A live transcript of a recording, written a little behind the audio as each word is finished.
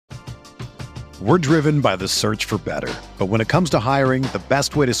We're driven by the search for better. But when it comes to hiring, the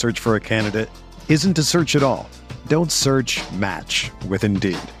best way to search for a candidate isn't to search at all. Don't search, match with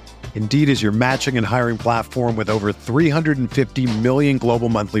Indeed. Indeed is your matching and hiring platform with over 350 million global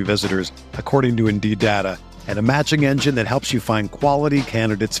monthly visitors, according to Indeed data, and a matching engine that helps you find quality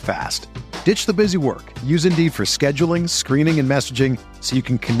candidates fast. Ditch the busy work. Use Indeed for scheduling, screening, and messaging so you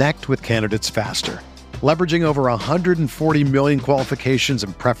can connect with candidates faster. Leveraging over 140 million qualifications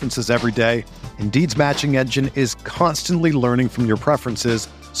and preferences every day, Indeed's matching engine is constantly learning from your preferences,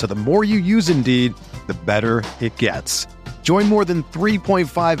 so the more you use Indeed, the better it gets. Join more than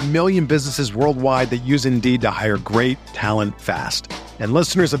 3.5 million businesses worldwide that use Indeed to hire great talent fast. And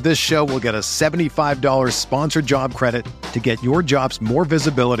listeners of this show will get a $75 sponsored job credit to get your jobs more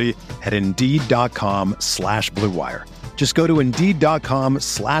visibility at Indeed.com/Blue Wire. Just go to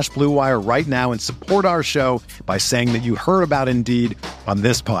Indeed.com/Blue Wire right now and support our show by saying that you heard about Indeed on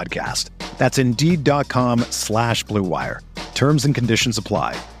this podcast. That's Indeed.com/Blue Wire. Terms and conditions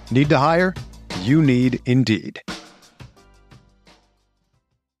apply. Need to hire? You need Indeed.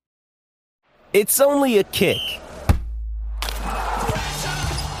 It's only a kick,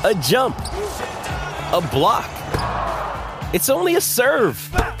 a jump, a block. It's only a serve.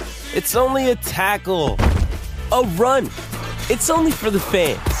 It's only a tackle, a run. It's only for the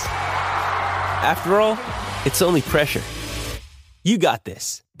fans. After all, it's only pressure. You got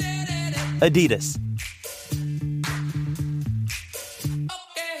this. Adidas.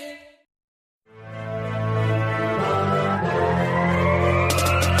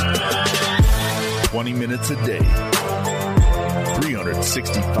 Minutes a day,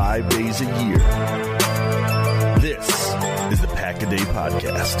 365 days a year. This is the Pack a Day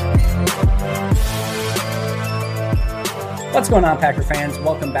Podcast. What's going on, Packer fans?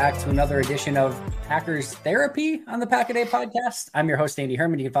 Welcome back to another edition of Packers Therapy on the Pack a Day Podcast. I'm your host, Andy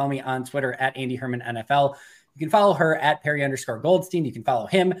Herman. You can follow me on Twitter at Andy Herman NFL. You can follow her at Perry_Goldstein. You can follow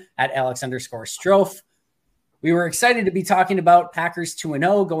him at Alex_Strofe. We were excited to be talking about Packers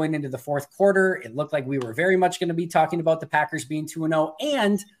 2-0 going into the fourth quarter. It looked like we were very much going to be talking about the Packers being 2-0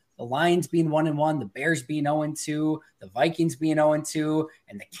 and the Lions being 1-1, the Bears being 0-2, the Vikings being 0-2,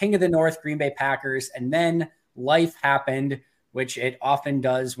 and the King of the North, Green Bay Packers. And then life happened, which it often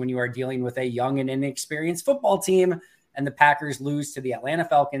does when you are dealing with a young and inexperienced football team. And the Packers lose to the Atlanta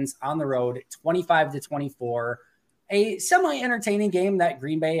Falcons on the road, 25-24. A semi-entertaining game that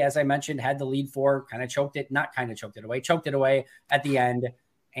Green Bay, as I mentioned, had the lead for, choked it away at the end.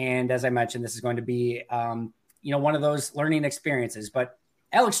 And as I mentioned, this is going to be, one of those learning experiences. But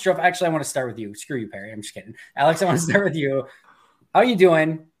Alex Strofe, actually, I want to start with you. Screw you, Perry. I'm just kidding. Alex, I want to start with you. How are you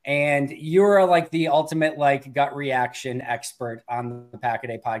doing? And you're like the ultimate gut reaction expert on the Pack a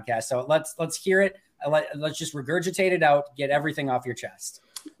Day podcast. So let's hear it. Let's just regurgitate it out. Get everything off your chest.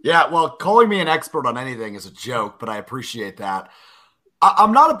 Yeah, well, calling me an expert on anything is a joke, but I appreciate that.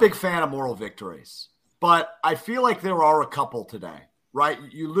 I'm not a big fan of moral victories, but I feel like there are a couple today, right?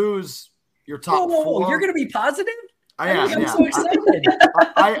 You lose your top four. You're going to be positive? I am. I'm so excited.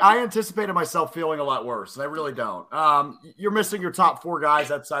 I anticipated myself feeling a lot worse, and I really don't. You're missing your top four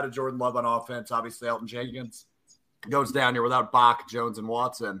guys outside of Jordan Love on offense. Obviously, Elton Jenkins goes down here without Bach, Jones, and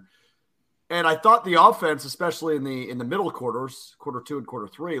Watson. And I thought the offense, especially in the middle quarters, quarter two and quarter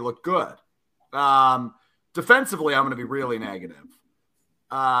three, looked good. Defensively, I'm going to be really negative.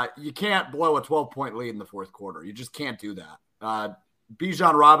 You can't blow a 12-point lead in the fourth quarter. You just can't do that.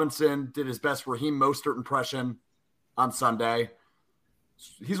 Bijan Robinson did his best Raheem Mostert impression on Sunday.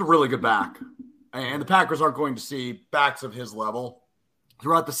 He's a really good back. And the Packers aren't going to see backs of his level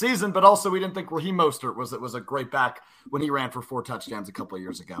throughout the season, but also we didn't think Raheem Mostert was a great back when he ran for 4 touchdowns a couple of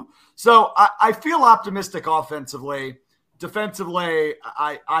years ago. So I feel optimistic offensively. Defensively,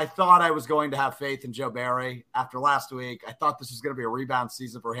 I thought I was going to have faith in Joe Barry after last week. I thought this was going to be a rebound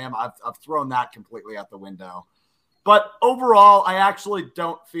season for him. I've thrown that completely out the window. But overall, I actually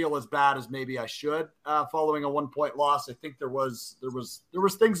don't feel as bad as maybe I should following a 1-point loss. I think there was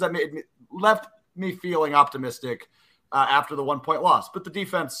things that left me feeling optimistic after the 1-point loss. But the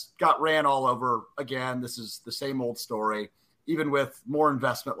defense got ran all over again. This is the same old story, even with more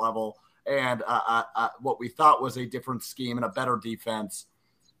investment level and what we thought was a different scheme and a better defense.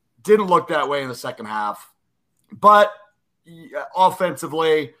 Didn't look that way in the second half. But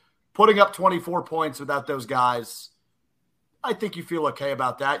offensively, putting up 24 points without those guys, I think you feel okay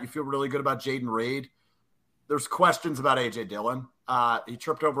about that. You feel really good about Jaden Reed. There's questions about A.J. Dillon. He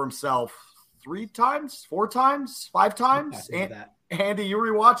tripped over himself 3 times, 4 times, 5 times. Andy, you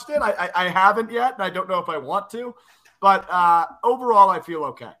rewatched it? I haven't yet, and I don't know if I want to. But overall, I feel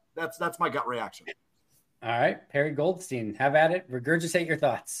okay. That's my gut reaction. All right, Perry Goldstein, have at it. Regurgitate your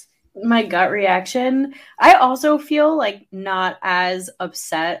thoughts. my gut reaction. I also feel like not as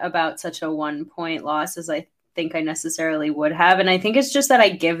upset about such a 1-point loss as I think I necessarily would have. And I think it's just that I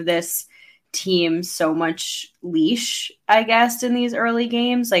give this team so much leash, I guess, in these early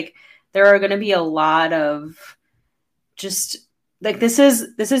games. Like there are going to be a lot of just like this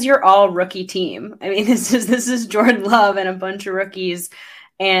is your all rookie team. I mean, this is Jordan Love and a bunch of rookies.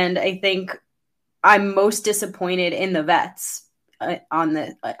 And I think I'm most disappointed in the vets on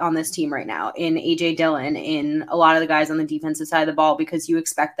this team right now, in AJ Dillon, in a lot of the guys on the defensive side of the ball, because you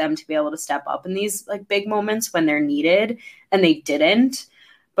expect them to be able to step up in these like big moments when they're needed, and they didn't.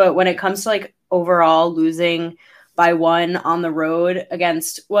 But when it comes to like overall losing by 1 on the road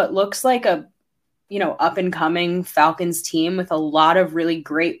against what looks like a up and coming Falcons team with a lot of really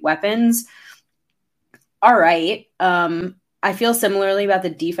great weapons, all right. I feel similarly about the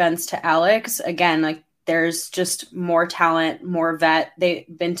defense to Alex. Again, like there's just more talent, more vet. They've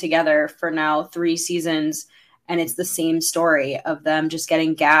been together for now 3 seasons, and it's the same story of them just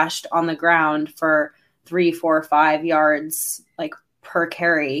getting gashed on the ground for 3, 4, 5 yards like per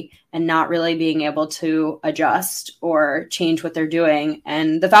carry and not really being able to adjust or change what they're doing.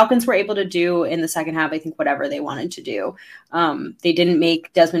 And the Falcons were able to do in the second half, I think, whatever they wanted to do. They didn't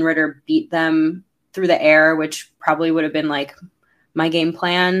make Desmond Ridder beat them through the air, which probably would have been like my game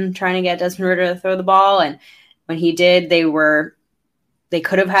plan, trying to get Desmond Ridder to throw the ball. And when he did, they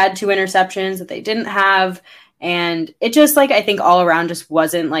could have had 2 interceptions that they didn't have. And it just like, I think all around just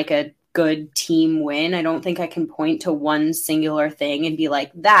wasn't like a good team win. I don't think I can point to one singular thing and be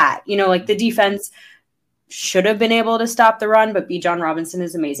like that, like the defense should have been able to stop the run, but Bijan Robinson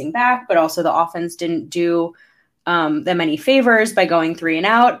is amazing back, but also the offense didn't do them any favors by going 3 and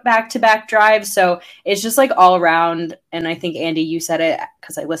out back-to-back drives. So it's just like all around. And I think, Andy, you said it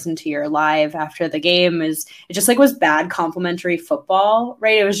because I listened to your live after the game, it just like was bad complimentary football,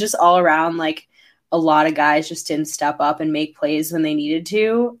 right? It was just all around like a lot of guys just didn't step up and make plays when they needed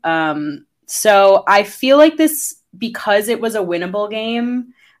to. So I feel like this, because it was a winnable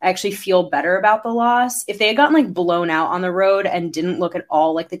game, I actually feel better about the loss. If they had gotten like blown out on the road and didn't look at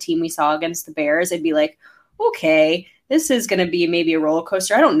all like the team we saw against the Bears, I'd be like, okay, this is going to be maybe a roller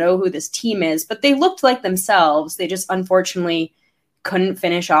coaster. I don't know who this team is, but they looked like themselves. They just unfortunately couldn't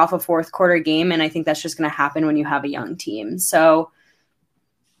finish off a fourth quarter game. And I think that's just going to happen when you have a young team. So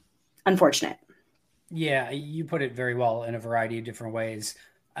unfortunate. Yeah, you put it very well in a variety of different ways.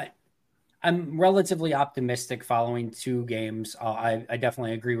 I'm relatively optimistic following 2 games. I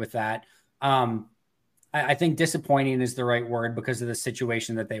definitely agree with that. I think disappointing is the right word because of the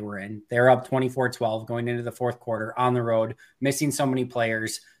situation that they were in. They're up 24-12 going into the fourth quarter on the road, missing so many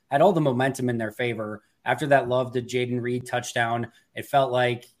players, had all the momentum in their favor. After that Love to Jaden Reed touchdown, it felt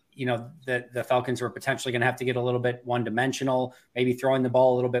like, the Falcons were potentially going to have to get a little bit one-dimensional, maybe throwing the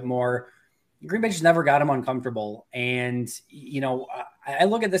ball a little bit more. Green Bay just never got them uncomfortable. And, I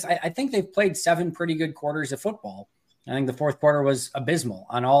look at this, I think they've played 7 pretty good quarters of football. I think the fourth quarter was abysmal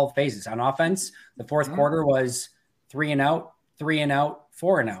on all phases. On offense, the fourth quarter was 3 and out, 3 and out,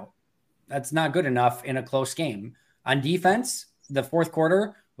 4 and out. That's not good enough in a close game. On defense, the fourth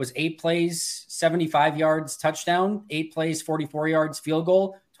quarter was 8 plays, 75 yards, touchdown, 8 plays, 44 yards, field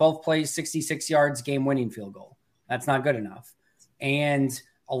goal, 12 plays, 66 yards, game-winning field goal. That's not good enough. And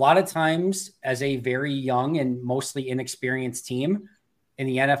a lot of times, as a very young and mostly inexperienced team in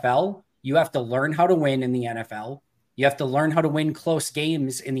the NFL, you have to learn how to win in the NFL. You have to learn how to win close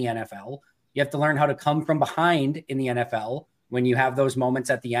games in the NFL. You have to learn how to come from behind in the NFL when you have those moments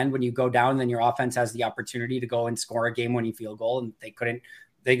at the end when you go down, then your offense has the opportunity to go and score a game-winning field goal, and they couldn't.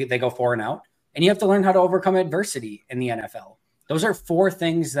 They go 4 and out. And you have to learn how to overcome adversity in the NFL. Those are 4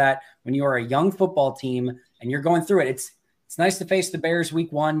 things that when you are a young football team and you're going through it, it's nice to face the Bears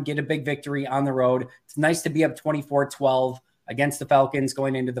week 1, get a big victory on the road. It's nice to be up 24-12 against the Falcons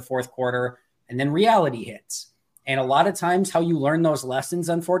going into the fourth quarter, and then reality hits. And a lot of times how you learn those lessons,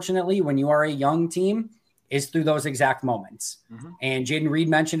 unfortunately, when you are a young team is through those exact moments. Mm-hmm. And Jaden Reed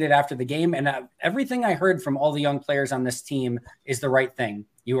mentioned it after the game. And everything I heard from all the young players on this team is the right thing.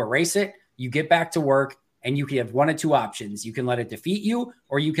 You erase it, you get back to work, and you can have 1 of 2 options. You can let it defeat you,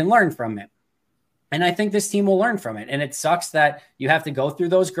 or you can learn from it. And I think this team will learn from it. And it sucks that you have to go through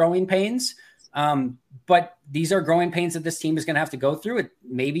those growing pains. But these are growing pains that this team is going to have to go through.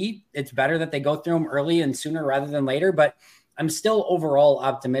 Maybe it's better that they go through them early and sooner rather than later. But I'm still overall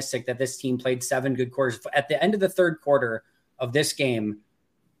optimistic that this team played 7 good quarters. At the end of the third quarter of this game,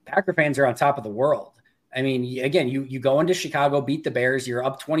 Packer fans are on top of the world. I mean, again, you go into Chicago, beat the Bears. You're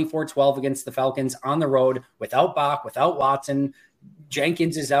up 24-12 against the Falcons on the road without Bach, without Watson.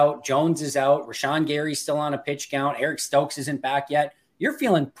 Jenkins is out. Jones is out. Rashawn Gary's still on a pitch count. Eric Stokes isn't back yet. you're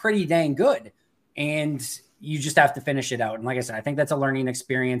feeling pretty dang good. And you just have to finish it out. And like I said, I think that's a learning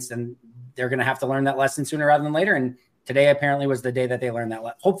experience, and they're going to have to learn that lesson sooner rather than later. And today apparently was the day that they learned that,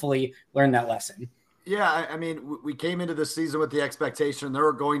 hopefully learn that lesson. Yeah, I mean, we came into this season with the expectation there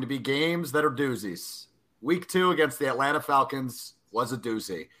are going to be games that are doozies. Week 2 against the Atlanta Falcons was a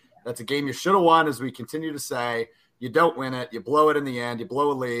doozy. That's a game you should have won, as we continue to say. You don't win it. You blow it in the end. You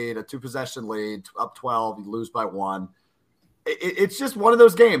blow a lead, a 2-possession lead, up 12. You lose by 1. It's just one of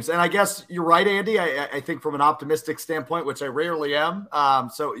those games. And I guess you're right, Andy. I think from an optimistic standpoint, which I rarely am,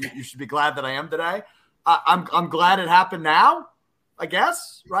 so you should be glad that I am today. I'm glad it happened now. I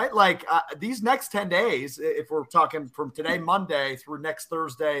guess, right? Like these next 10 days, if we're talking from today, Monday, through next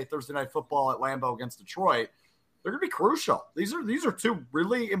Thursday Night Football at Lambeau against Detroit, they're going to be crucial. These are 2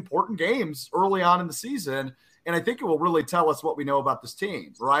 really important games early on in the season, and I think it will really tell us what we know about this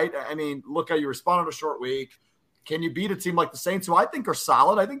team, right? I mean, look how you responded a short week. Can you beat a team like the Saints, who I think are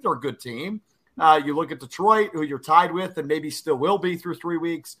solid? I think they're a good team. You look at Detroit, who you're tied with and maybe still will be through 3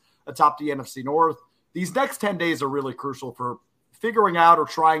 weeks atop the NFC North. These next 10 days are really crucial for figuring out or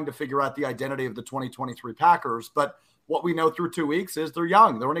trying to figure out the identity of the 2023 Packers. But what we know through 2 weeks is they're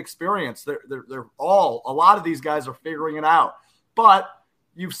young, they're inexperienced. They're all, a lot of these guys are figuring it out. But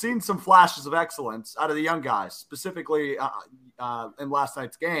you've seen some flashes of excellence out of the young guys, specifically in last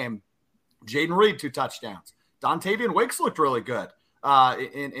night's game. Jaden Reed, 2 touchdowns. Dontavian Wicks looked really good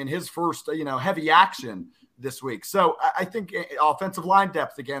in his first, heavy action this week. So I think offensive line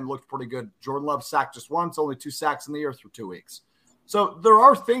depth, again, looked pretty good. Jordan Love sacked just once, only 2 sacks in the year through 2 weeks. So there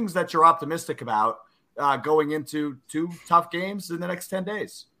are things that you're optimistic about going into 2 tough games in the next 10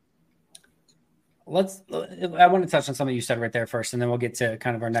 days. I want to touch on something you said right there first, and then we'll get to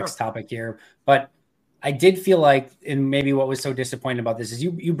kind of our next topic here. But I did feel like, and maybe what was so disappointing about this is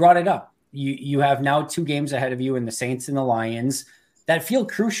you brought it up. You have now 2 games ahead of you in the Saints and the Lions that feel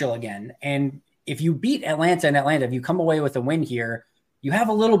crucial again. And if you beat Atlanta, if you come away with a win here, you have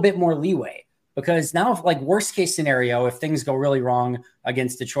a little bit more leeway. Because now, if, like, worst case scenario, if things go really wrong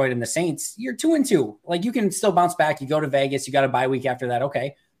against Detroit and the Saints, you're 2-2. Like, you can still bounce back. You go to Vegas, you got a bye week after that.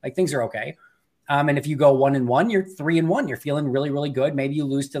 Okay. Like, things are okay. And if you go 1-1, you're 3-1. You're feeling really, really good. Maybe you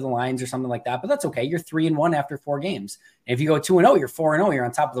lose to the Lions or something like that, but that's okay. You're 3-1 after 4 games. And if you go 2-0, you're 4-0. You're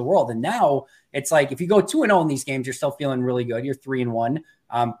on top of the world. And now it's like, if you go 2-0 in these games, you're still feeling really good. You're 3-1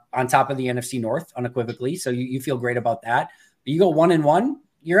 on top of the NFC North unequivocally. So you feel great about that. But you go 1-1,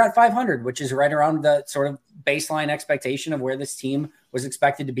 you're at 500, which is right around the sort of baseline expectation of where this team was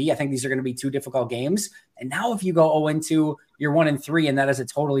expected to be. I think these are going to be 2 difficult games. And now if you go 0-2, you're 1-3, and that has a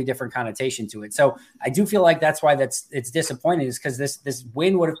totally different connotation to it. So I do feel like that's why it's disappointing, is because this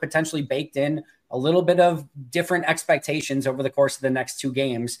win would have potentially baked in a little bit of different expectations over the course of the next 2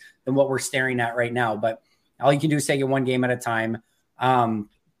 games than what we're staring at right now. But all you can do is take it 1 game at a time.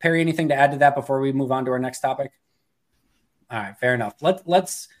 Perry, anything to add to that before we move on to our next topic? All right, fair enough.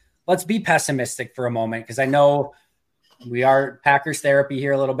 Let's be pessimistic for a moment, because I know we are Packers therapy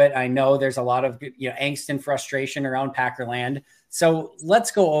here a little bit. I know there's a lot of angst and frustration around Packerland. So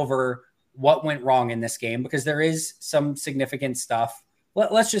let's go over what went wrong in this game, because there is some significant stuff.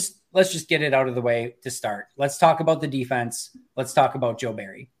 Let's just get it out of the way to start. Let's talk about the defense. Let's talk about Joe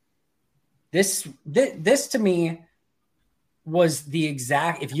Barry. This to me was the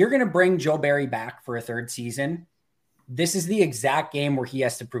exact, if you're going to bring Joe Barry back for a 3rd season, this is the exact game where he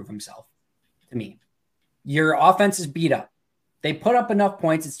has to prove himself to me. Your offense is beat up. They put up enough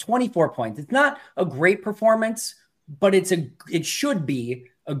points. It's 24 points. It's not a great performance, but it should be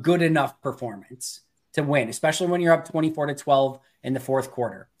a good enough performance to win, especially when you're up 24-12 in the 4th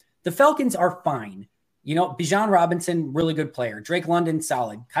quarter. The Falcons are fine. Bijan Robinson, really good player. Drake London,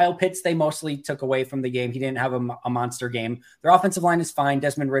 solid. Kyle Pitts, they mostly took away from the game. He didn't have a monster game. Their offensive line is fine.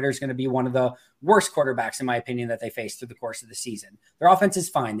 Desmond Ridder is going to be one of the worst quarterbacks, in my opinion, that they faced through the course of the season. Their offense is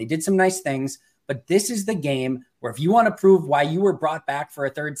fine. They did some nice things, but this is the game where if you want to prove why you were brought back for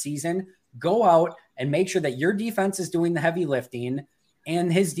a 3rd season, go out and make sure that your defense is doing the heavy lifting,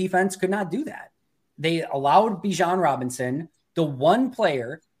 and his defense could not do that. They allowed Bijan Robinson, the one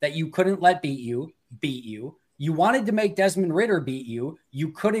player that you couldn't let beat you. You wanted to make Desmond Ridder beat you.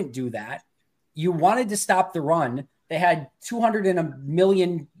 You couldn't do that. You wanted to stop the run. They had 200 and a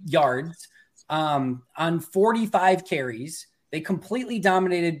million yards on 45 carries. They completely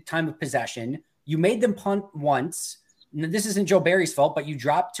dominated time of possession. You made them punt once. This isn't Joe Barry's fault, but you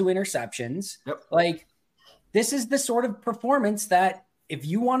dropped 2 interceptions. Yep. Like, this is the sort of performance that if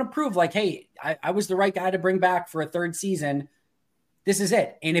you want to prove, like, hey, I was the right guy to bring back for a 3rd season, this is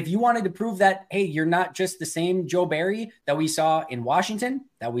it. And if you wanted to prove that, hey, you're not just the same Joe Barry that we saw in Washington,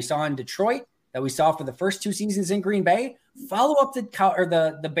 that we saw in Detroit, that we saw for the first 2 seasons in Green Bay, Follow up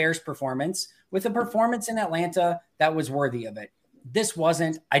the Bears performance with a performance in Atlanta that was worthy of it. This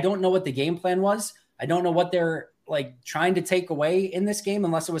wasn't. I don't know what the game plan was. I don't know what they're like trying to take away in this game,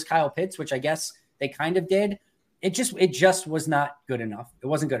 unless it was Kyle Pitts, which I guess they kind of did. It just was not good enough. It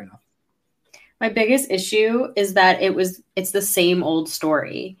wasn't good enough. My biggest issue is that it's the same old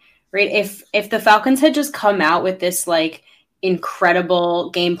story, right? If the Falcons had just come out with this like incredible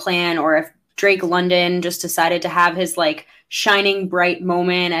game plan, or if Drake London just decided to have his like shining bright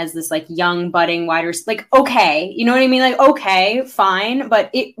moment as this like young budding wide receiver, like, okay, you know what I mean? Like, okay, fine. But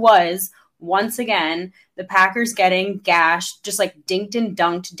it was once again, the Packers getting gashed, just like dinked and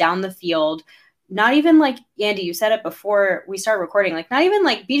dunked down the field. Not even like, Andy, you said it before we started recording, like not even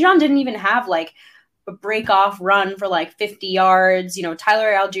like Bijan didn't even have like a break off run for like 50 yards. You know,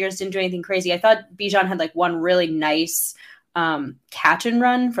 Tyler Algiers didn't do anything crazy. I thought Bijan had like one really nice catch and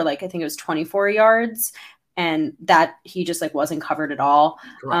run for like, I think it was 24 yards, and that he just like wasn't covered at all.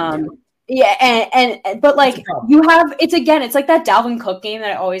 But like it's like that Dalvin Cook game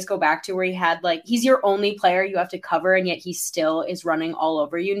that I always go back to, where he had like, he's your only player you have to cover, and yet he still is running all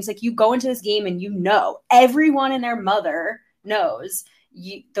over you. And it's like, you go into this game and you know, everyone and their mother knows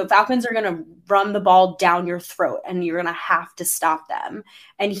the Falcons are going to run the ball down your throat, and you're going to have to stop them.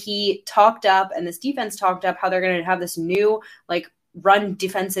 And he talked up, and this defense talked up, how they're going to have this new like run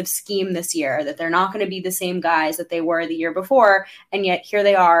defensive scheme this year, that they're not going to be the same guys that they were the year before. And yet here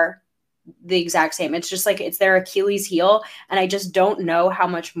they are, the exact same. It's just like, it's their Achilles heel. And I just don't know how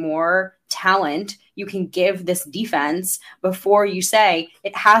much more talent you can give this defense before you say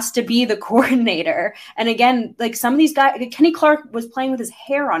it has to be the coordinator. And again, like some of these guys, Kenny Clark was playing with his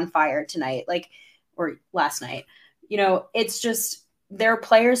hair on fire tonight, or last night. You know, it's just, there are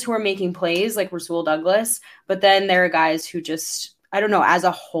players who are making plays like Rasul Douglas, but then there are guys who just, I don't know, as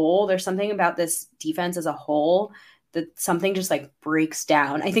a whole, there's something about this defense as a whole that something just like breaks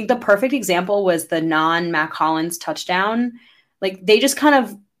down. I think the perfect example was the non-Mac Hollins touchdown. Like they just kind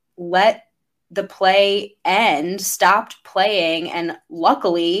of let the play end, stopped playing, and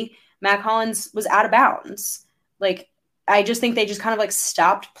luckily Mac Hollins was out of bounds. Like, I just think they just kind of like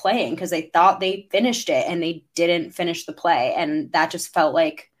stopped playing because they thought they finished it, and they didn't finish the play. And that just felt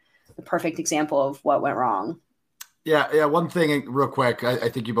like the perfect example of what went wrong. Yeah. One thing real quick, I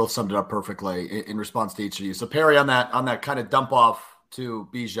think you both summed it up perfectly in response to each of you. So Perry, on that kind of dump off to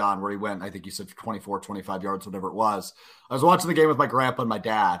Bijan, where he went, I think you said 24, 25 yards, whatever it was. I was watching the game with my grandpa and my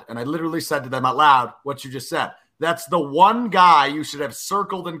dad, and I literally said to them out loud what you just said. That's the one guy you should have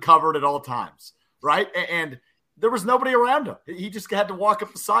circled and covered at all times, right? And there was nobody around him. He just had to walk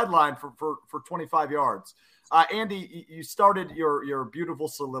up the sideline for 25 yards. Andy, you started your beautiful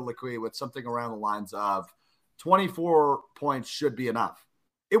soliloquy with something around the lines of 24 points should be enough.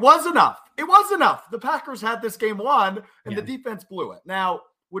 It was enough. The Packers had this game won, and the defense blew it. Now,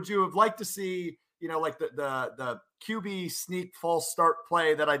 would you have liked to see, like the QB sneak false start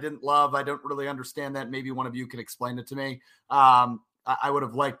play that I didn't love? I don't really understand that. Maybe one of you can explain it to me. I would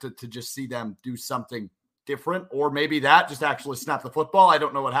have liked to just see them do something different, or maybe that just actually snap the football. I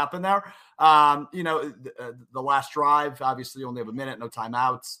don't know what happened there. The last drive, obviously only have a minute, no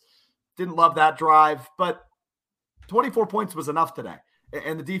timeouts. Didn't love that drive, but 24 points was enough today.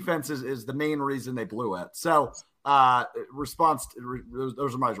 And the defense is the main reason they blew it. So those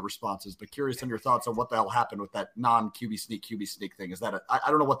are my responses, but curious on your thoughts on what the hell happened with that non-QB sneak thing. Is that I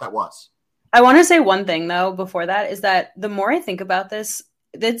don't know what that was. I want to say one thing though, before that, is that the more I think about this,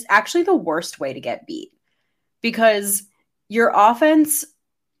 that's actually the worst way to get beat, because your offense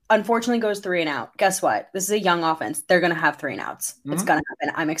unfortunately goes 3 and out. Guess what? This is a young offense. They're going to have 3 and outs. Mm-hmm. It's going to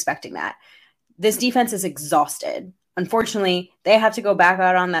happen. I'm expecting that. This defense is exhausted. Unfortunately, they have to go back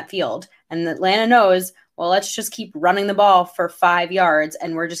out on that field, and Atlanta knows, well, let's just keep running the ball for 5 yards,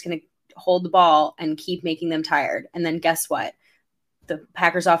 and we're just going to hold the ball and keep making them tired. And then guess what? The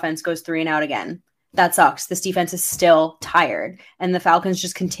Packers offense goes 3 and out again. That sucks. This defense is still tired, and the Falcons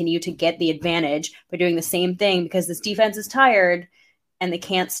just continue to get the advantage by doing the same thing because this defense is tired and they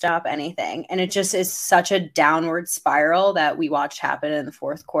can't stop anything. And it just is such a downward spiral that we watched happen in the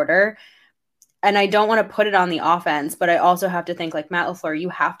fourth quarter. And I don't want to put it on the offense, but I also have to think like Matt LaFleur, you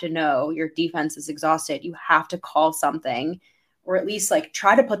have to know your defense is exhausted. You have to call something, or at least like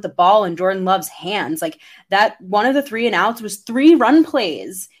try to put the ball in Jordan Love's hands. Like that, one of the 3 and outs was 3 run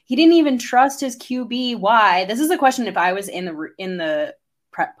plays. He didn't even trust his QB. Why? This is a question. If I was in the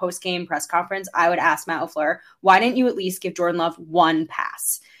post-game press conference, I would ask Matt LaFleur, why didn't you at least give Jordan Love 1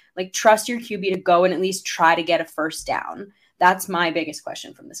 pass? Like trust your QB to go and at least try to get a first down. That's my biggest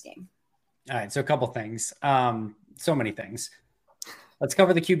question from this game. All right, so a couple things. So many things. Let's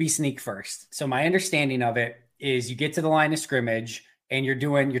cover the QB sneak first. So my understanding of it is you get to the line of scrimmage and you're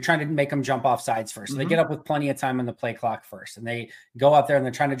trying to make them jump off sides first. So they get up with plenty of time on the play clock first, and they go up there and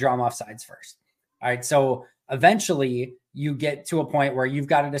they're trying to draw them off sides first. All right. So eventually you get to a point where you've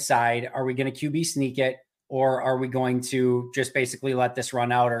got to decide, are we going to QB sneak it, or are we going to just basically let this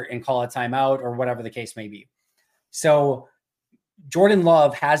run out and call a timeout or whatever the case may be? So Jordan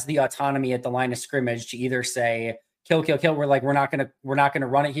Love has the autonomy at the line of scrimmage to either say, kill. We're not going to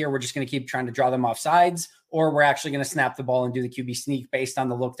run it here. We're just going to keep trying to draw them off sides, or we're actually going to snap the ball and do the QB sneak based on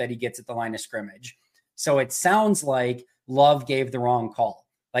the look that he gets at the line of scrimmage. So it sounds like Love gave the wrong call.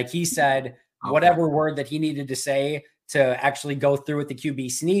 Like he said, whatever word that he needed to say to actually go through with the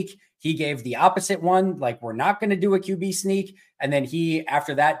QB sneak, he gave the opposite one. Like, we're not going to do a QB sneak. And then he,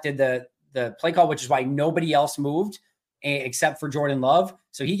 after that, did the play call, which is why nobody else moved except for Jordan Love.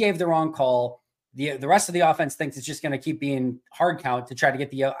 So he gave the wrong call. The rest of the offense thinks it's just going to keep being hard count to try to get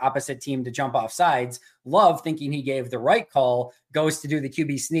the opposite team to jump off sides. Love, thinking he gave the right call, goes to do the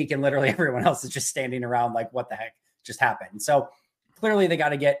QB sneak, and literally everyone else is just standing around like, what the heck just happened? So clearly they got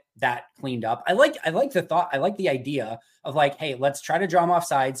to get that cleaned up. I like the thought. I like the idea of like, hey, let's try to draw them off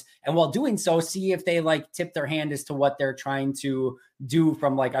sides. And while doing so, see if they like tip their hand as to what they're trying to do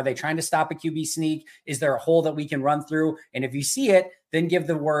from like, are they trying to stop a QB sneak? Is there a hole that we can run through? And if you see it, then give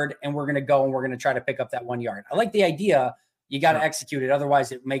the word and we're going to go and we're going to try to pick up that 1 yard. I like the idea. You got to execute it.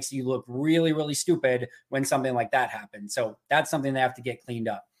 Otherwise it makes you look really, really stupid when something like that happens. So that's something they have to get cleaned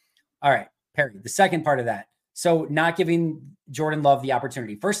up. All right, Perry, the second part of that. So not giving Jordan Love the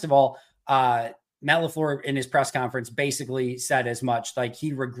opportunity. First of all, Matt LaFleur in his press conference basically said as much, like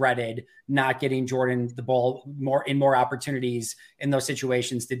he regretted not getting Jordan the ball more opportunities in those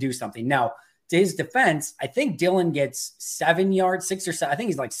situations to do something. Now, to his defense, I think Dylan gets 7 yards, 6 or 7. I think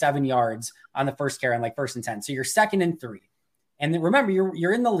he's like 7 yards on the first carry on like 1st and 10. So you're 2nd and 3. And then remember,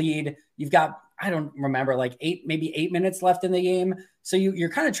 you're in the lead. You've got, I don't remember, like 8 minutes left in the game. So you're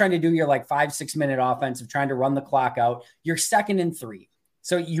kind of trying to do your like 5-6 minute offense of trying to run the clock out. You're 2nd and 3.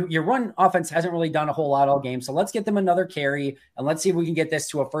 So your run offense hasn't really done a whole lot all game. So let's get them another carry and let's see if we can get this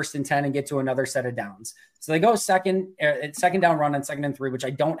to a 1st and 10 and get to another set of downs. So they go second down run on 2nd and 3, which I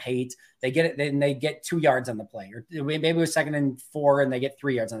don't hate. They get it, then they get 2 yards on the play, or maybe it was 2nd and 4 and they get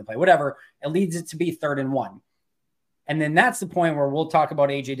 3 yards on the play, whatever. It leads it to be 3rd and 1. And then that's the point where we'll talk about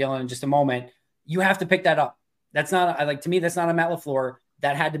AJ Dillon in just a moment. You have to pick that up. That's not to me, that's not a Matt LaFleur.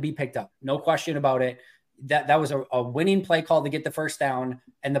 That had to be picked up. No question about it. That was a winning play call to get the first down,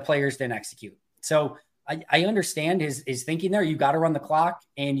 and the players didn't execute. So I understand his thinking there. You got to run the clock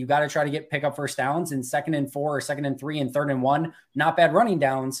and you got to try to pick up first downs, and 2nd and 4 or 2nd and 3 and 3rd and 1, not bad running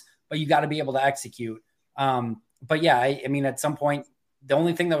downs, but you got to be able to execute. But yeah, I mean, at some point, the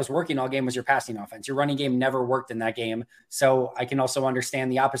only thing that was working all game was your passing offense. Your running game never worked in that game. So I can also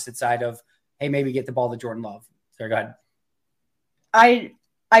understand the opposite side of, hey, maybe get the ball to Jordan Love. So go ahead.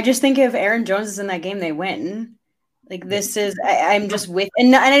 I just think if Aaron Jones is in that game, they win. Like this is, I'm just with,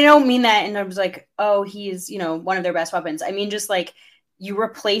 and I don't mean that. And I was like, oh, he's, one of their best weapons. I mean, just like you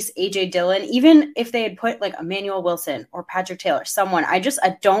replace AJ Dillon, even if they had put like Emmanuel Wilson or Patrick Taylor, someone, I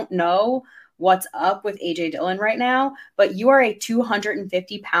don't know what's up with AJ Dillon right now, but you are a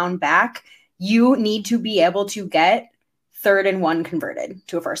 250-pound back. You need to be able to get 3rd and 1 converted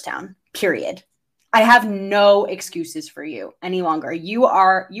to a first down, period. I have no excuses for you any longer. You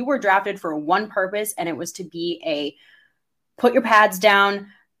were drafted for one purpose, and it was to be put your pads down,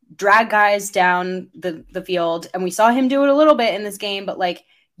 drag guys down the field. And we saw him do it a little bit in this game, but like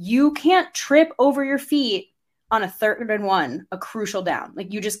you can't trip over your feet on a 3rd and 1, a crucial down.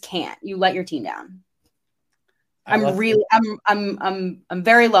 Like you just can't. You let your team down. I'm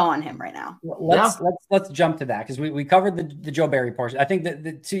very low on him right now. Let's jump to that because we covered the Joe Barry portion. I think that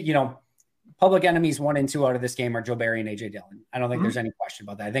the two, public enemies 1 and 2 out of this game are Joe Barry and AJ Dillon. I don't think there's any question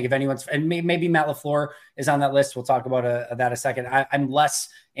about that. I think if anyone's, and maybe Matt LaFleur is on that list. We'll talk about that a second. I'm less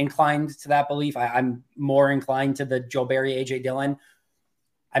inclined to that belief. I'm more inclined to the Joe Barry, AJ Dillon.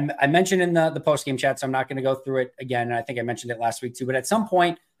 I mentioned in the post-game chat, so I'm not going to go through it again. And I think I mentioned it last week too, but at some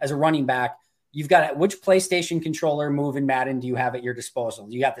point as a running back, you've got which PlayStation controller move in Madden do you have at your disposal?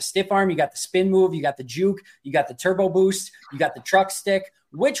 You got the stiff arm, you got the spin move, you got the juke, you got the turbo boost, you got the truck stick.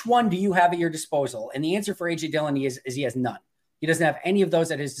 Which one do you have at your disposal? And the answer for AJ Dillon is he has none. He doesn't have any of those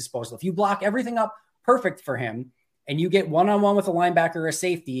at his disposal. If you block everything up perfect for him and you get one-on-one with a linebacker or a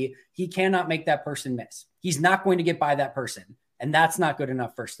safety, he cannot make that person miss. He's not going to get by that person. And that's not good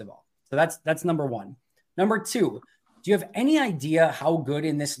enough, first of all. So that's number one. Number two, do you have any idea how good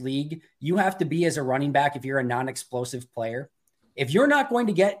in this league you have to be as a running back if you're a non-explosive player? If you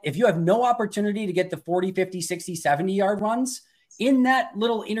have no opportunity to get the 40, 50, 60, 70 yard runs in that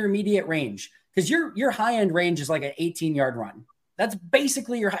little intermediate range, because your high end range is like an 18-yard run. That's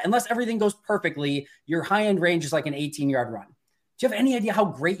basically unless everything goes perfectly, your high end range is like an 18-yard run. Do you have any idea how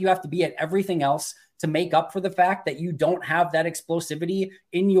great you have to be at everything else to make up for the fact that you don't have that explosivity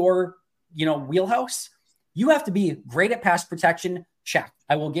in your, wheelhouse? You have to be great at pass protection. Check.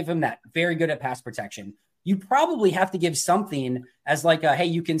 I will give him that. Very good at pass protection. You probably have to give something as like hey,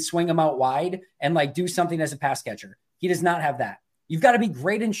 you can swing him out wide and like do something as a pass catcher. He does not have that. You've got to be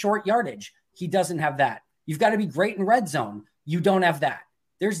great in short yardage. He doesn't have that. You've got to be great in red zone. You don't have that.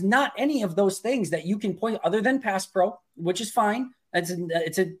 There's not any of those things that you can point other than pass pro, which is fine. It's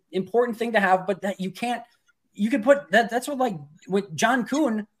an important thing to have, but that you can put that. That's what like with John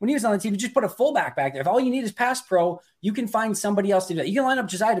Kuhn, when he was on the team, you just put a fullback back there. If all you need is pass pro, you can find somebody else to do that. You can line up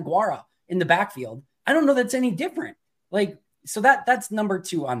Josiah DeGuara in the backfield. I don't know that's any different. Like, so that's number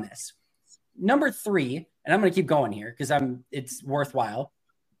 2 on this. Number 3, and I'm going to keep going here because it's worthwhile.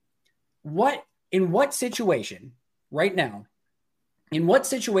 In what situation right now, in what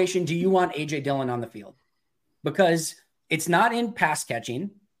situation do you want AJ Dillon on the field? Because it's not in pass catching.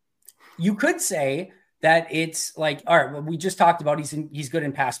 You could say that it's like, all right, well, we just talked about he's good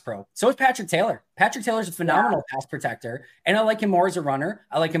in pass pro. So is Patrick Taylor. Patrick Taylor's a phenomenal pass protector, and I like him more as a runner.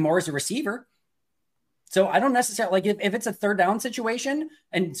 I like him more as a receiver. So I don't necessarily like if it's a third down situation,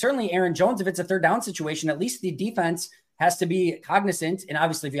 and certainly Aaron Jones, if it's a third down situation, at least the defense has to be cognizant. And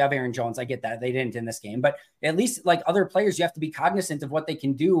obviously if you have Aaron Jones, I get that they didn't in this game, but at least like other players, you have to be cognizant of what they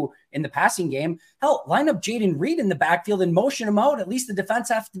can do in the passing game. Hell, line up Jaden Reed in the backfield and motion him out. At least the defense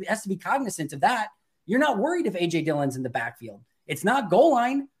has to be cognizant of that. You're not worried if AJ Dillon's in the backfield. It's not goal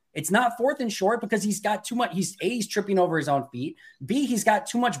line. It's not 4th and short because he's got too much. He's tripping over his own feet. B, he's got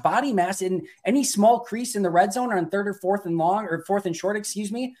too much body mass in any small crease in the red zone or on 3rd or 4th and long or 4th and short,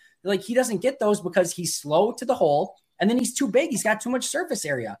 Like he doesn't get those because he's slow to the hole and then he's too big. He's got too much surface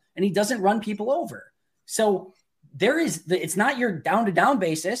area and he doesn't run people over. So it's not your down to down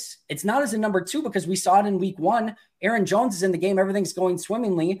basis. It's not as a number 2 because we saw it in week 1. Aaron Jones is in the game. Everything's going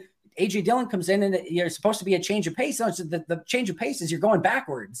swimmingly. AJ Dillon comes in and you're supposed to be a change of pace. No, the change of pace is you're going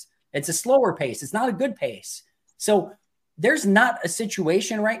backwards. It's a slower pace. It's not a good pace. So there's not a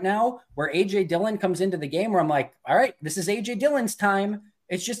situation right now where AJ Dillon comes into the game where I'm like, all right, this is AJ Dillon's time.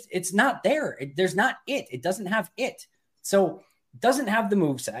 It's not there. There's not it. It doesn't have it. So doesn't have the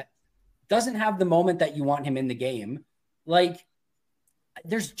moveset, doesn't have the moment that you want him in the game. Like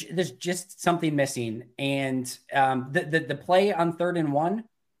there's just something missing. And the play on 3rd and 1,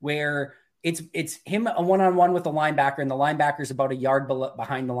 where it's him a one-on-one with the linebacker and the linebacker's about a yard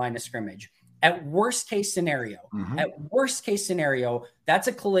behind the line of scrimmage. At worst case scenario, that's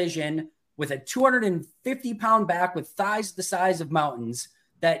a collision with a 250-pound back with thighs the size of mountains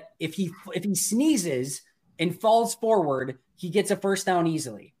that if he sneezes and falls forward, he gets a first down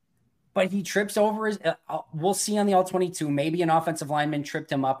easily. But he trips over his we'll see on the all-22, maybe an offensive lineman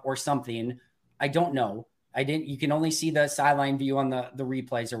tripped him up or something. I don't know. You can only see the sideline view on the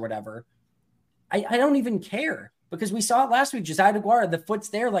replays or whatever. I don't even care because we saw it last week. Josiah DeGuara, the foot's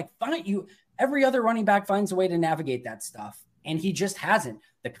there. Like, every other running back finds a way to navigate that stuff. And he just hasn't.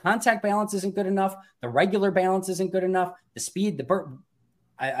 The contact balance isn't good enough. The regular balance isn't good enough. The speed,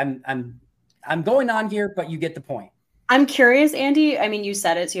 I'm going on here, but you get the point. I'm curious, Andy. I mean, you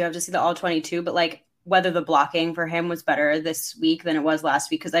said it, so you have to see the all 22, but like whether the blocking for him was better this week than it was last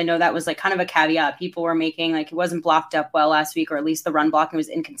week. Because I know that was like kind of a caveat people were making, like he wasn't blocked up well last week, or at least the run blocking was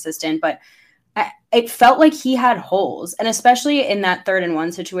inconsistent, but it felt like he had holes. And especially in that 3rd and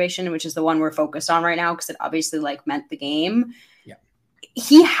 1 situation, which is the one we're focused on right now, because it obviously like meant the game. Yeah.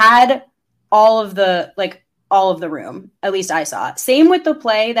 He had all of the room, at least I saw it. Same with the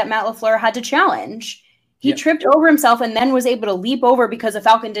play that Matt LaFleur had to challenge. He tripped over himself and then was able to leap over because a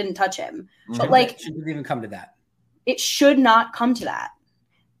Falcon didn't touch him. But like, it shouldn't even come to that. It should not come to that.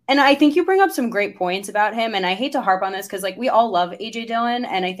 And I think you bring up some great points about him. And I hate to harp on this because like we all love AJ Dillon.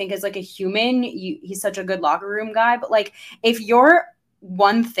 And I think as like a human, he's such a good locker room guy. But like if you're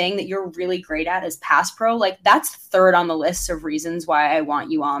one thing that you're really great at is pass pro, like that's 3rd on the list of reasons why I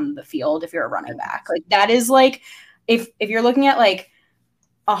want you on the field if you're a running back. Like that is like if you're looking at like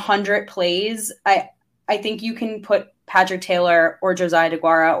 100 plays, I think you can put Patrick Taylor or Josiah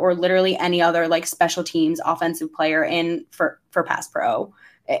DeGuara or literally any other like special teams offensive player in for pass pro.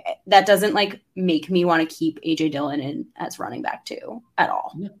 That doesn't like make me want to keep AJ Dillon in as running back too at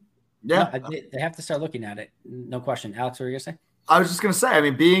all. Yeah. No, they have to start looking at it. No question. Alex, what were you going to say? I was just going to say, I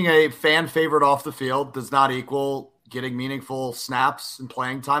mean, being a fan favorite off the field does not equal getting meaningful snaps and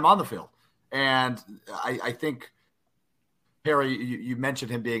playing time on the field. And I think, Harry, you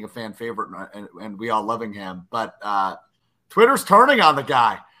mentioned him being a fan favorite and we all loving him, but Twitter's turning on the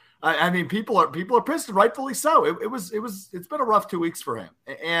guy. I mean, people are pissed, and rightfully so. It's been a rough 2 weeks for him.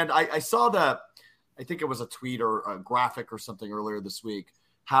 And I saw I think it was a tweet or a graphic or something earlier this week,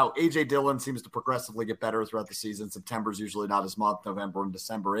 how A.J. Dillon seems to progressively get better throughout the season. September's usually not his month. November and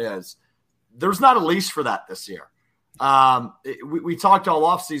December is. There's not a leash for that this year. We talked all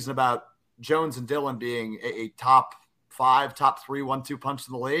offseason about Jones and Dillon being a top 5, top 3 1-2 punch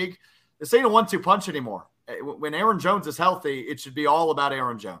in the league. This ain't a 1-2 punch anymore. When Aaron Jones is healthy, it should be all about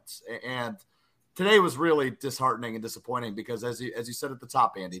Aaron Jones. And today was really disheartening and disappointing because, as you said at the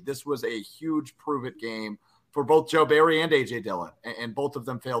top, Andy, this was a huge prove-it game for both Joe Barry and A.J. Dillon, and both of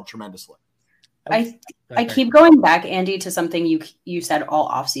them failed tremendously. I keep going back, Andy, to something you said all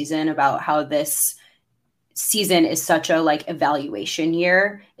offseason about how this season is such a evaluation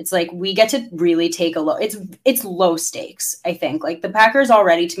year. It's like we get to really take a look. It's low stakes, I think. Like the Packers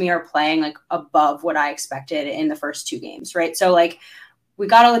already to me are playing above what I expected in the first 2 games, right? So we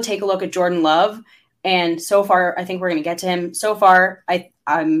got to take a look at Jordan Love, and so far I think we're going to get to him. So far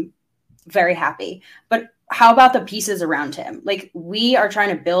I'm very happy. But how about the pieces around him? We are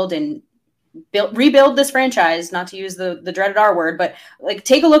trying to rebuild this franchise, not to use the dreaded R word, but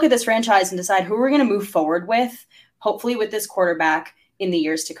take a look at this franchise and decide who we're going to move forward with, hopefully with this quarterback in the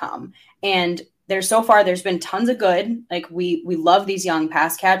years to come. And there's been tons of good. We love these young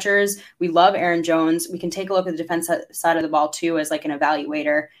pass catchers. We love Aaron Jones. We can take a look at the defense side of the ball too, as an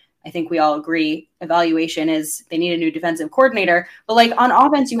evaluator. I think we all agree evaluation is they need a new defensive coordinator, but on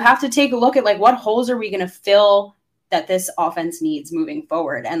offense, you have to take a look at what holes are we going to fill that this offense needs moving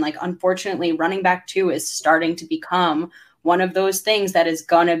forward. And unfortunately, running back 2 is starting to become one of those things that is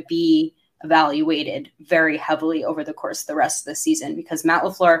going to be evaluated very heavily over the course of the rest of the season, because Matt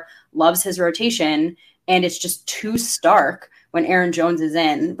LaFleur loves his rotation, and it's just too stark when Aaron Jones is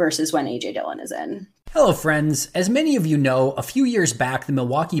in versus when A.J. Dillon is in. Hello, friends. As many of you know, a few years back, the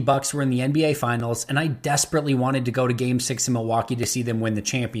Milwaukee Bucks were in the NBA Finals, and I desperately wanted to go to Game 6 in Milwaukee to see them win the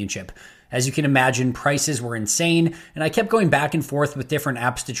championship. As you can imagine, prices were insane, and I kept going back and forth with different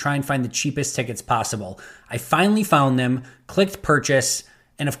apps to try and find the cheapest tickets possible. I finally found them, clicked purchase,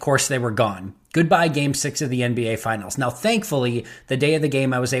 and of course they were gone. Goodbye Game 6 of the NBA Finals. Now, thankfully, the day of the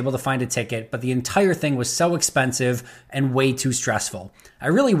game I was able to find a ticket, but the entire thing was so expensive and way too stressful. I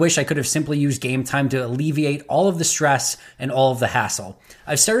really wish I could have simply used Game Time to alleviate all of the stress and all of the hassle.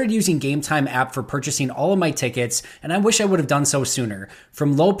 I've started using Game Time app for purchasing all of my tickets, and I wish I would have done so sooner.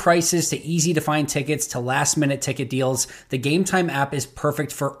 From low prices to easy to find tickets to last minute ticket deals, the Game Time app is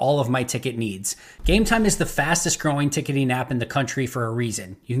perfect for all of my ticket needs. Game Time is the fastest growing ticketing app in the country for a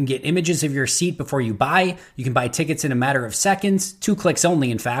reason. You can get images of your seat before you buy. You can buy tickets in a matter of seconds, 2 clicks only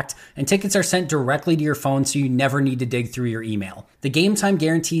in fact, and tickets are sent directly to your phone so you never need to dig through your email. The Game Time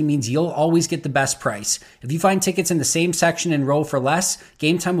guarantee means you'll always get the best price. If you find tickets in the same section and row for less,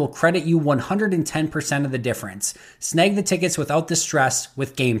 Game Time will credit you 110% of the difference. Snag the tickets without the stress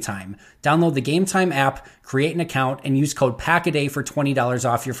with Game Time. Download the Game Time app, create an account, and use code PACKADAY for $20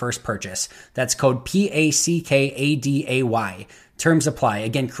 off your first purchase. That's code PACKADAY. Terms apply.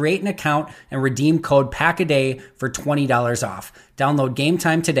 Again, create an account and redeem code PACKADAY for $20 off. Download Game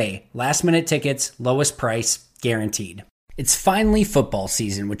Time today. Last minute tickets, lowest price, guaranteed. It's finally football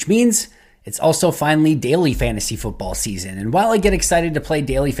season, which means it's also finally daily fantasy football season. And while I get excited to play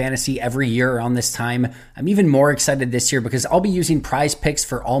daily fantasy every year around this time, I'm even more excited this year because I'll be using Prize Picks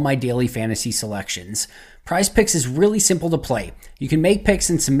for all my daily fantasy selections. Prize Picks is really simple to play. You can make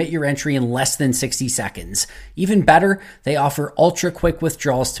picks and submit your entry in less than 60 seconds. Even better, they offer ultra quick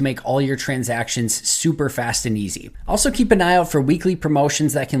withdrawals to make all your transactions super fast and easy. Also keep an eye out for weekly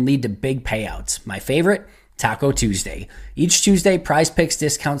promotions that can lead to big payouts. My favorite? Taco Tuesday. Each Tuesday, Prize Picks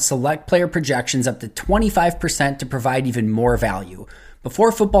discounts select player projections up to 25% to provide even more value.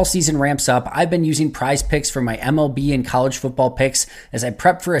 Before football season ramps up, I've been using Prize Picks for my MLB and college football picks as I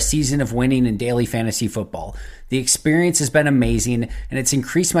prep for a season of winning in daily fantasy football. The experience has been amazing, and it's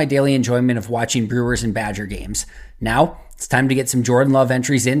increased my daily enjoyment of watching Brewers and Badger games. Now, it's time to get some Jordan Love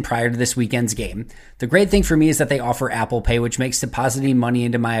entries in prior to this weekend's game. The great thing for me is that they offer Apple Pay, which makes depositing money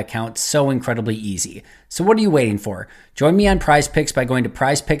into my account so incredibly easy. So what are you waiting for? Join me on Prize Picks by going to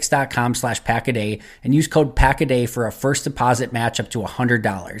prizepicks.com/packaday and use code PACKADAY for a first deposit match up to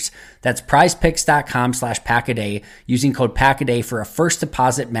 $100. That's prizepicks.com/packaday using code PACKADAY for a first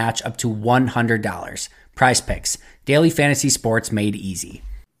deposit match up to $100. Prize Picks, daily fantasy sports made easy.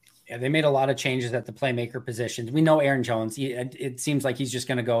 Yeah, they made a lot of changes at the playmaker positions. We know Aaron Jones. It seems like he's just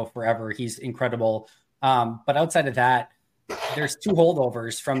going to go forever. He's incredible. But outside of that, there's 2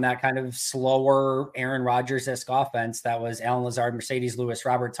 holdovers from that kind of slower Aaron Rodgers-esque offense. That was Allen Lazard, Mercedes Lewis,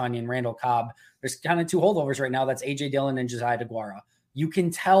 Robert Tonyan, Randall Cobb. There's kind of 2 holdovers right now. That's A.J. Dillon and Josiah DeGuara. you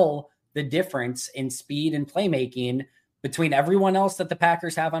can tell the difference in speed and playmaking between everyone else that the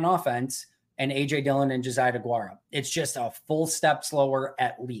Packers have on offense and A.J. Dillon and Josiah DeGuara. It's just a full step slower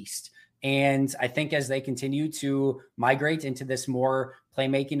at least. And I think as they continue to migrate into this more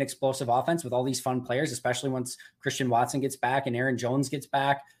playmaking, explosive offense with all these fun players, especially once Christian Watson gets back and Aaron Jones gets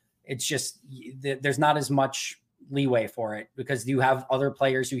back, it's just, there's not as much leeway for it because you have other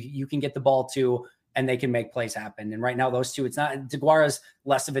players who you can get the ball to and they can make plays happen. And right now, those two, it's not, DeGuara's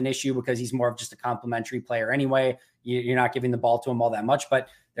less of an issue because he's more of just a complimentary player anyway. You're not giving the ball to him all that much, but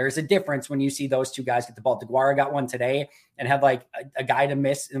there's a difference when you see those two guys get the ball. DeGuara got one today and had like a guy to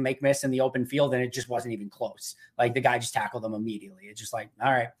miss and make miss in the open field, and it just wasn't even close. Like the guy just tackled him immediately. It's just like,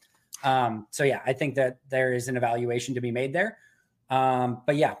 all right. So yeah, I think that there is an evaluation to be made there.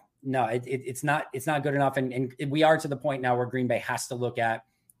 But yeah, no, it's not good enough. And we are to the point now where Green Bay has to look at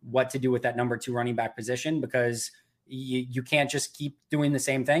what to do with that number 2 running back position, because you can't just keep doing the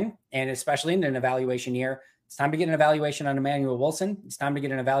same thing. And especially in an evaluation year, it's time to get an evaluation on Emmanuel Wilson. It's time to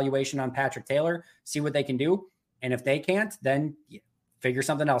get an evaluation on Patrick Taylor, see what they can do. And if they can't, then figure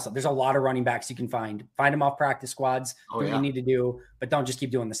something else out. There's a lot of running backs you can find them off practice squads, do what you need to do, but don't just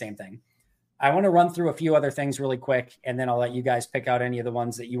keep doing the same thing. I want to run through a few other things really quick, and then I'll let you guys pick out any of the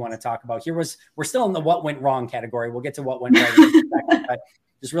ones that you want to talk about. We're still in the what went wrong category. We'll get to what went right in a second, but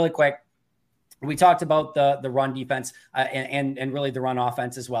just really quick. We talked about the run defense and really the run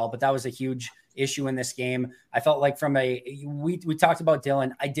offense as well, but that was a huge issue in this game. I felt like we talked about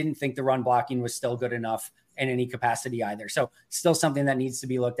Dillon. I didn't think the run blocking was still good enough in any capacity either. So still something that needs to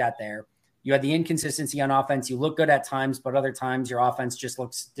be looked at there. You had the inconsistency on offense. You look good at times, but other times your offense just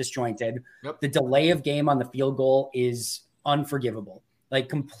looks disjointed. Yep. The delay of game on the field goal is unforgivable, like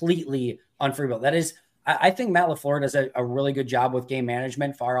completely unforgivable. That is, I think Matt LaFleur does a really good job with game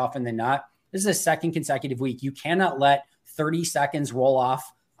management far often than not. This is a second consecutive week. You cannot let 30 seconds roll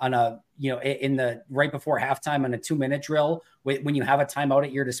off on in the right before halftime on a 2-minute drill when you have a timeout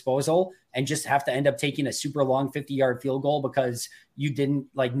at your disposal and just have to end up taking a super long 50-yard field goal because you didn't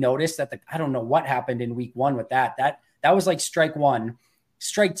notice that I don't know what happened in week 1 with that. That was like strike 1.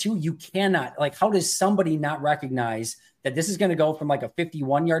 Strike 2, you cannot, how does somebody not recognize that this is going to go from like a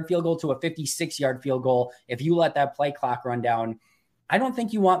 51-yard field goal to a 56-yard field goal if you let that play clock run down? I don't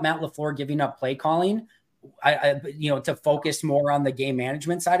think you want Matt LaFleur giving up play calling to focus more on the game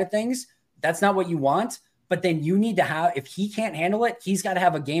management side of things. That's not what you want. But then you need to have, if he can't handle it, he's got to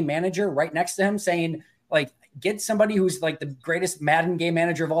have a game manager right next to him saying, get somebody who's like the greatest Madden game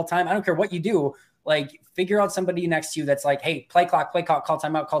manager of all time. I don't care what you do. Figure out somebody next to you that's like, hey, play clock, call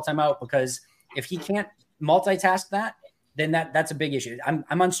timeout. Because if he can't multitask that, then that's a big issue.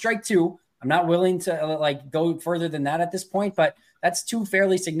 I'm on strike 2. I'm not willing to go further than that at this point, but that's 2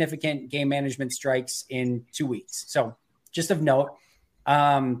 fairly significant game management strikes in 2 weeks. So just of note,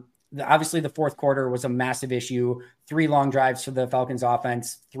 obviously the fourth quarter was a massive issue. 3 long drives for the Falcons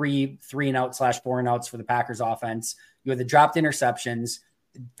offense, 3 and out / 4 and outs for the Packers offense. You had the dropped interceptions.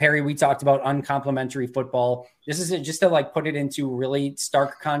 Perry, we talked about uncomplimentary football. This is just to put it into really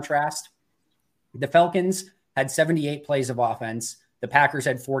stark contrast. The Falcons had 78 plays of offense. The Packers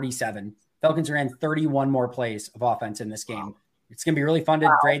had 47. Falcons ran 31 more plays of offense in this game. Wow. It's going to be really fun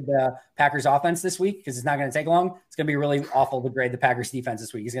to grade the Packers offense this week because it's not going to take long. It's going to be really awful to grade the Packers defense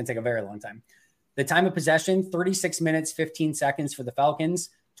this week. It's going to take a very long time. The time of possession, 36 minutes, 15 seconds for the Falcons,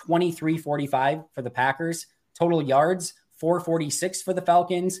 23:45 for the Packers. Total yards, 446 for the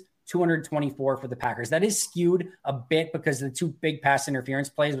Falcons, 224 for the Packers. That is skewed a bit because the 2 big pass interference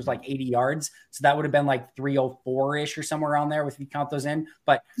plays was 80 yards. So that would have been 304-ish or somewhere around there if you count those in.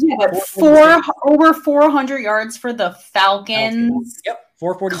 But over 400 yards for the Falcons. Yep.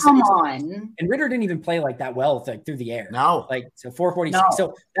 446. Come on. And Ritter didn't even play that well through the air. No. So 446. No.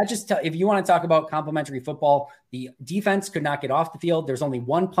 So that just if you want to talk about complimentary football, the defense could not get off the field. There's only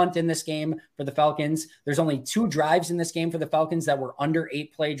 1 punt in this game for the Falcons. There's only 2 drives in this game for the Falcons that were under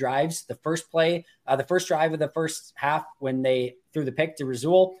 8-play drives. The first drive of the first half when they threw the pick to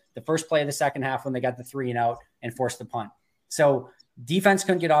Rasul, the first play of the second half when they got the 3 and out and forced the punt. So defense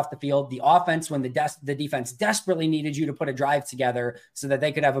couldn't get off the field. The offense, when the defense desperately needed you to put a drive together so that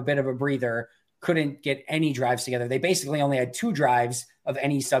they could have a bit of a breather, couldn't get any drives together. They basically only had 2 drives of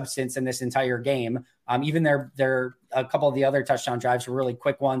any substance in this entire game. Even their a couple of the other touchdown drives were really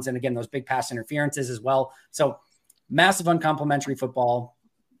quick ones. And again, those big pass interferences as well. So massive uncomplimentary football.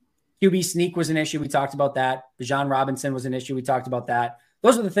 QB sneak was an issue. We talked about that. Bijan Robinson was an issue. We talked about that.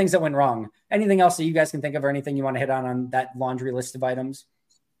 Those are the things that went wrong. Anything else that you guys can think of or anything you want to hit on that laundry list of items?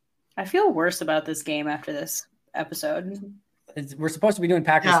 I feel worse about this game after this episode. We're supposed to be doing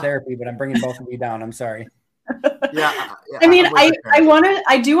Packers therapy, but I'm bringing both of you down. I'm sorry. I mean,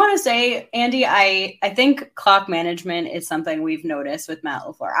 I do want to say, Andy, I think clock management is something we've noticed with Matt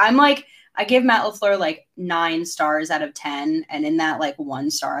LaFleur. I give Matt LaFleur like 9 stars out of 10. And in that like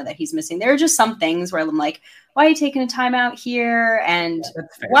 1 star that he's missing, there are just some things where I'm like, why are you taking a timeout here? And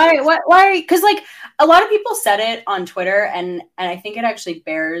why? Because like a lot of people said it on Twitter, and I think it actually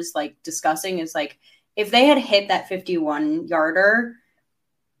bears like discussing, is like, if they had hit that 51 yarder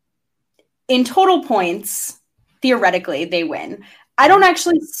in total points, theoretically they win. I don't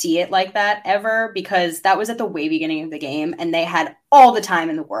actually see it like that ever, because that was at the way beginning of the game and they had all the time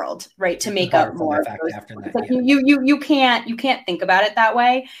in the world, right, to make up more of those. After that, like, you can't think about it that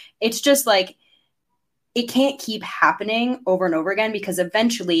way. It's just like, it can't keep happening over and over again, because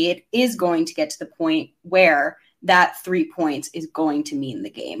eventually it is going to get to the point where that 3 points is going to mean the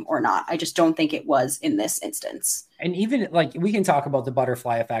game or not. I just don't think it was in this instance. And even like, we can talk about the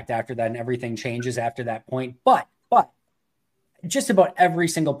butterfly effect after that and everything changes after that point. But just about every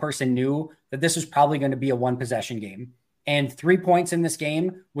single person knew that this was probably going to be a 1 possession game. And 3 points in this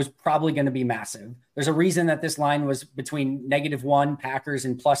game was probably going to be massive. There's a reason that this line was between -1 Packers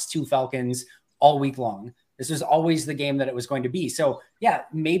and +2 Falcons all week long. This was always the game that it was going to be. So yeah,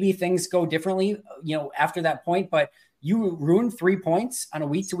 maybe things go differently, after that point, but you ruin 3 points on a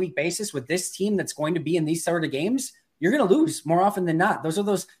week-to-week basis with this team that's going to be in these sort of games, you're going to lose more often than not. Those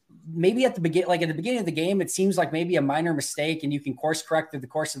are maybe at the beginning of the game, it seems like maybe a minor mistake and you can course correct through the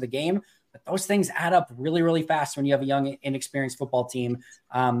course of the game, but those things add up really, really fast when you have a young, inexperienced football team.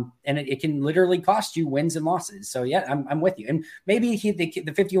 And it can literally cost you wins and losses. So yeah, I'm with you. And maybe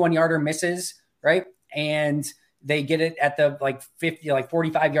the 51 yarder misses, right? And they get it at the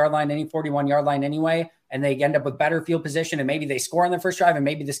 45 yard line, 41 yard line anyway. And they end up with better field position, and maybe they score on the first drive, and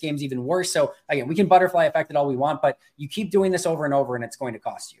maybe this game's even worse. So again, we can butterfly effect it all we want, but you keep doing this over and over and it's going to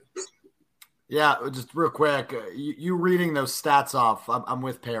cost you. Yeah, just real quick, you reading those stats off, I'm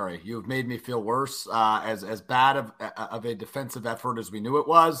with Perry. You've made me feel worse. As bad of a defensive effort as we knew it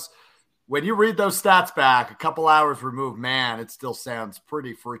was, when you read those stats back a couple hours removed, man, it still sounds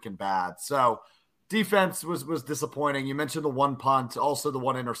pretty freaking bad. So defense was disappointing. You mentioned the 1 punt, also the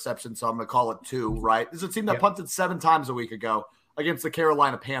 1 interception, so I'm going to call it 2, right? This is a team that punted 7 times a week ago against the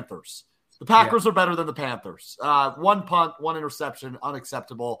Carolina Panthers. The Packers are better than the Panthers. 1 punt, 1 interception,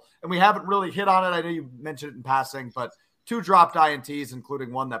 unacceptable. And we haven't really hit on it. I know you mentioned it in passing, but 2 dropped INTs,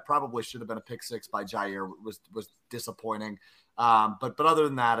 including one that probably should have been a pick 6 by Jair, was disappointing. But other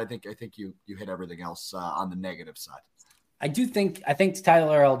than that, I think you hit everything else on the negative side. I think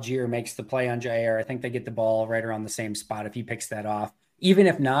Tyler Algier makes the play on Jair. I think they get the ball right around the same spot if he picks that off. Even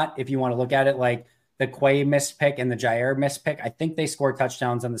if not, if you want to look at it like the Quay missed pick and the Jair missed pick, I think they score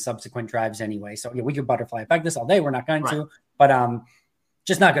touchdowns on the subsequent drives anyway. So yeah, we could butterfly effect this all day. We're not going to, but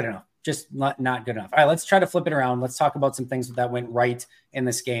just not good enough. Just not good enough. All right, let's try to flip it around. Let's talk about some things that went right in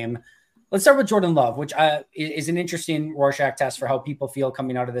this game. Let's start with Jordan Love, which is an interesting Rorschach test for how people feel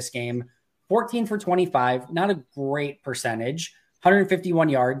coming out of this game. 14 for 25, not a great percentage. 151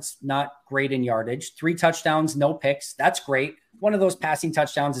 yards, not great in yardage. 3 touchdowns, no picks. That's great. One of those passing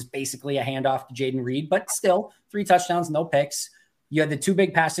touchdowns is basically a handoff to Jaden Reed, but still 3 touchdowns, no picks. You had the 2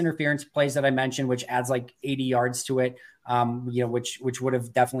 big pass interference plays that I mentioned, which adds like 80 yards to it, which would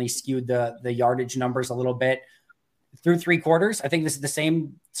have definitely skewed the yardage numbers a little bit. Through 3 quarters, I think this is the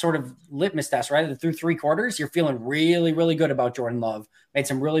same sort of litmus test, right? Through 3 quarters, you're feeling really, really good about Jordan Love. Made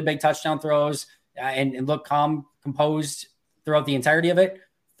some really big touchdown throws and looked calm, composed throughout the entirety of it.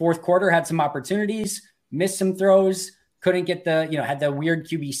 4th quarter had some opportunities, missed some throws, couldn't get had the weird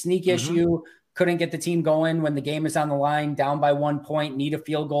QB sneak issue, couldn't get the team going when the game is on the line, down by 1 point, need a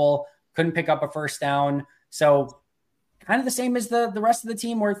field goal, couldn't pick up a first down. So kind of the same as the rest of the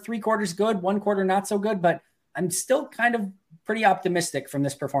team, where 3 quarters good, 1 quarter not so good, but I'm still kind of pretty optimistic from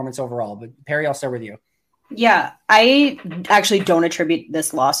this performance overall. But Perry, I'll start with you. Yeah, I actually don't attribute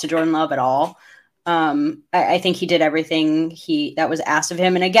this loss to Jordan Love at all. I think he did everything that was asked of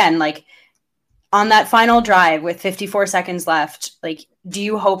him. And again, like on that final drive with 54 seconds left, like, do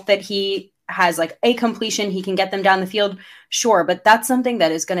you hope that he has like a completion, he can get them down the field? Sure. But that's something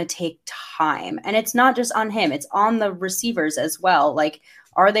that is going to take time. And it's not just on him, it's on the receivers as well. Like,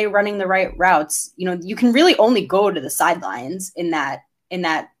 are they running the right routes? You can really only go to the sidelines in that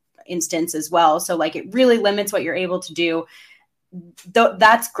instance as well. So like, it really limits what you're able to do.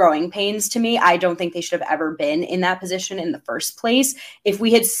 That's growing pains to me. I don't think they should have ever been in that position in the first place. If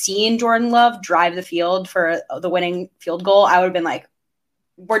we had seen Jordan Love drive the field for the winning field goal, I would have been like,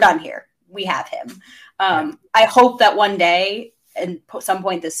 we're done here. We have him. I hope that one day and some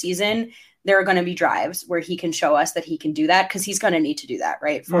point this season, there are going to be drives where he can show us that he can do that, because he's going to need to do that,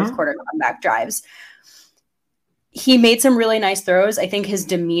 right? 4th quarter comeback drives. he made some really nice throws. I think his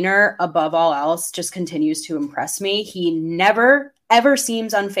demeanor above all else just continues to impress me. He never, ever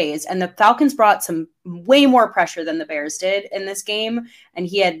seems unfazed. And the Falcons brought some way more pressure than the Bears did in this game. And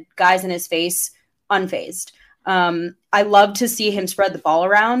he had guys in his face unfazed. I love to see him spread the ball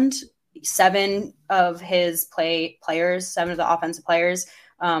around. 7 of the offensive players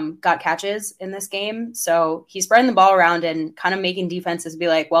got catches in this game. So he's spreading the ball around and kind of making defenses be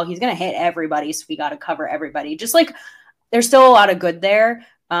like, well, he's going to hit everybody, so we got to cover everybody. Just like there's still a lot of good there.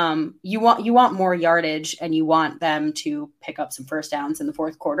 You want more yardage and you want them to pick up some first downs in the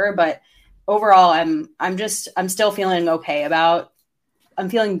fourth quarter. But overall, I'm still feeling okay I'm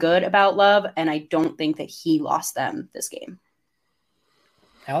feeling good about Love, and I don't think that he lost them this game.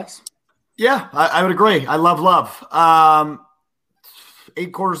 Alex? Yeah, I would agree. I love Love.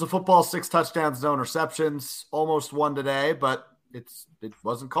 8 quarters of football, 6 touchdowns, no interceptions, almost one today, but it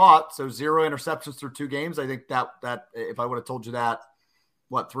wasn't caught. So 0 interceptions through 2 games. I think that if I would have told you that,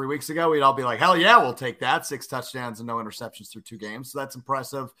 3 weeks ago, we'd all be like, hell yeah, we'll take that. 6 touchdowns and no interceptions through 2 games. So that's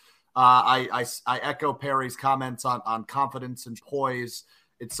impressive. I echo Perry's comments on confidence and poise.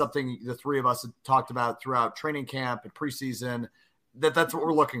 It's something the 3 of us had talked about throughout training camp and preseason. That's what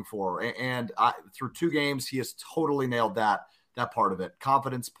we're looking for. And through 2 games, he has totally nailed that part of it.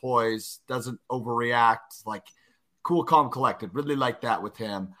 Confidence, poise, doesn't overreact, like cool, calm, collected. Really like that with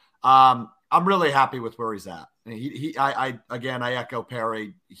him. I'm really happy with where he's at. I echo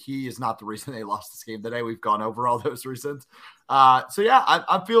Perry. He is not the reason they lost this game today. We've gone over all those reasons. So yeah,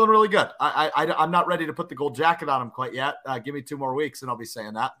 I'm feeling really good. I'm not ready to put the gold jacket on him quite yet. Give me 2 more weeks and I'll be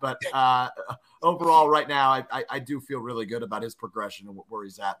saying that. But overall right now, I do feel really good about his progression and where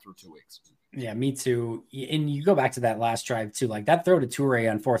he's at through 2 weeks. Yeah, me too. And you go back to that last drive too, like that throw to Toure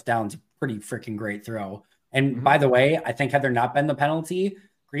on 4th down is a pretty freaking great throw. And by the way, I think had there not been the penalty,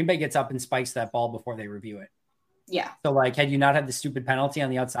 Green Bay gets up and spikes that ball before they review it. Yeah. So like, had you not had the stupid penalty on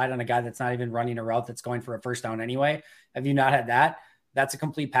the outside on a guy that's not even running a route that's going for a first down anyway, have you not had that? That's a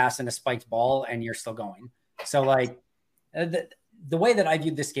complete pass and a spiked ball and you're still going. So like the way that I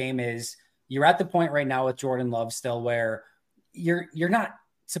viewed this game is you're at the point right now with Jordan Love still where you're not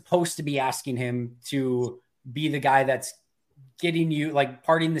supposed to be asking him to be the guy that's getting you like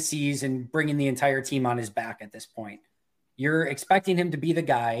parting the seas and bringing the entire team on his back at this point. You're expecting him to be the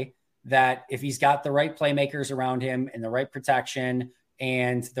guy that if he's got the right playmakers around him and the right protection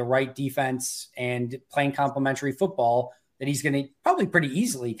and the right defense and playing complementary football, that he's going to probably pretty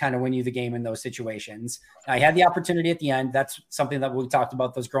easily kind of win you the game in those situations. Now, he had the opportunity at the end. That's something that we talked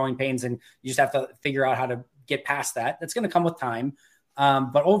about, those growing pains, and you just have to figure out how to get past that. That's going to come with time.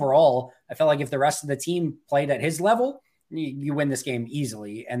 But overall, I felt like if the rest of the team played at his level, you win this game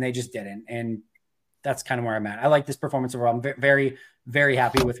easily, and they just didn't. And that's kind of where I'm at. I like this performance overall. I'm very, very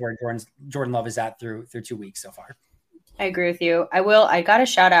happy with where Jordan Love is at through 2 weeks so far. I agree with you. I got a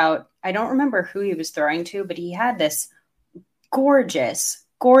shout out. I don't remember who he was throwing to, but he had this gorgeous,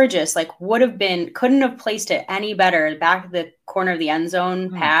 like couldn't have placed it any better. Back of the corner of the end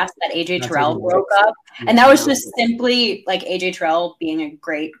zone pass that AJ Terrell broke up. And that was just simply like AJ Terrell being a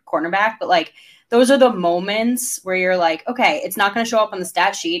great cornerback. But like, those are the moments where you're like, okay, it's not going to show up on the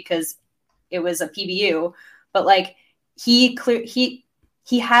stat sheet because it was a PBU, but like he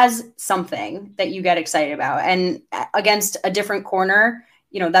has something that you get excited about, and against a different corner,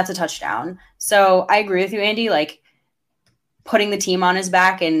 that's a touchdown. So I agree with you, Andy, like putting the team on his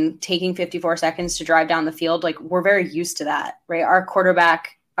back and taking 54 seconds to drive down the field. Like we're very used to that, right? Our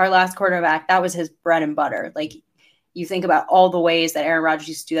last quarterback, that was his bread and butter. Like you think about all the ways that Aaron Rodgers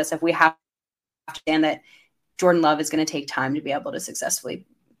used to do that stuff. We have to understand that Jordan Love is going to take time to be able to successfully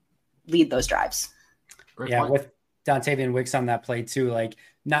lead those drives. Great yeah, point. with Dontavian Wicks on that play too, like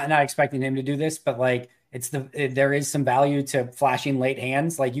not expecting him to do this, but like there is some value to flashing late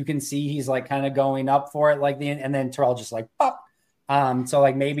hands. Like you can see he's like kind of going up for it, like and then Terrell just like pop. So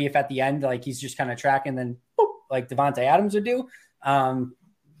like maybe if at the end like he's just kind of tracking, then boop, like Devontae Adams would do.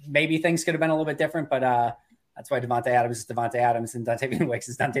 Maybe things could have been a little bit different, but that's why Devontae Adams is Devontae Adams and Dontavian Wicks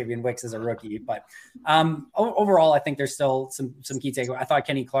is Dontavian Wicks as a rookie. But overall, I think there's still some key takeaways. I thought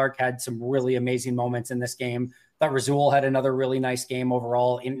Kenny Clark had some really amazing moments in this game. I thought Rasul had another really nice game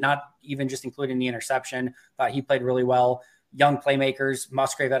overall, not even just including the interception. Thought he played really well. Young playmakers,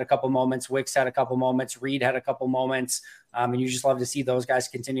 Musgrave had a couple moments, Wicks had a couple moments, Reed had a couple moments, and you just love to see those guys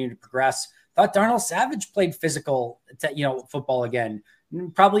continue to progress. Thought Darnell Savage played physical, football again.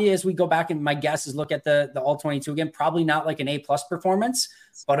 Probably as we go back, and my guess is look at the All-22 again, probably not like an A+ performance,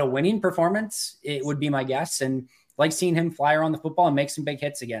 but a winning performance, it would be my guess. And like seeing him fly around the football and make some big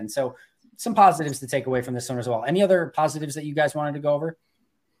hits again. So some positives to take away from this one as well. Any other positives that you guys wanted to go over?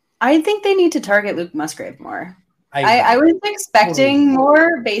 I think they need to target Luke Musgrave more. I was expecting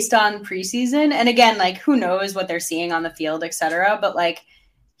more based on preseason. And again, like, who knows what they're seeing on the field, et cetera. But like,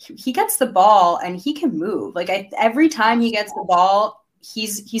 he gets the ball and he can move. Like, every time he gets the ball,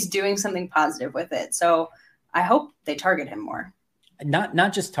 he's doing something positive with it. So I hope they target him more.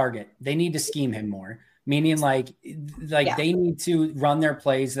 Not just target. They need to scheme him more. Meaning they need to run their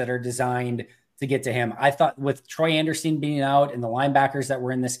plays that are designed to get to him. I thought with Troy Anderson being out and the linebackers that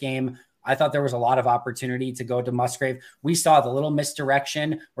were in this game, I thought there was a lot of opportunity to go to Musgrave. We saw the little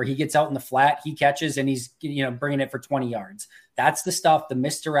misdirection where he gets out in the flat, he catches, and he's bringing it for 20 yards. That's the stuff, the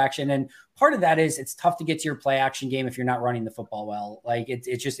misdirection. And part of that is it's tough to get to your play action game if you're not running the football well. Like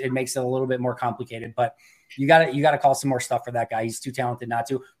it makes it a little bit more complicated, but you got to call some more stuff for that guy. He's too talented not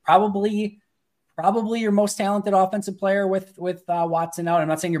to. Probably your most talented offensive player with Watson out. I'm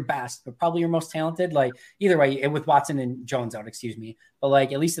not saying your best, but probably your most talented. Like either way, with Watson and Jones out, excuse me. But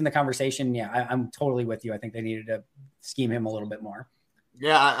like at least in the conversation, yeah, I'm totally with you. I think they needed to scheme him a little bit more.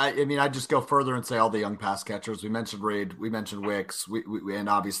 Yeah, I mean, I just go further and say all the young pass catchers. We mentioned Reed, we mentioned Wicks, we and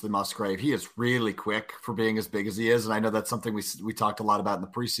obviously Musgrave. He is really quick for being as big as he is, and I know that's something we talked a lot about in the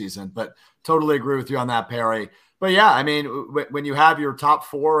preseason. But totally agree with you on that, Perry. But yeah, I mean, when you have your top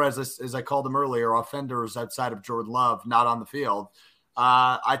four, as I called them earlier, offenders outside of Jordan Love not on the field,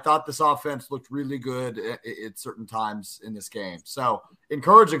 I thought this offense looked really good at certain times in this game. So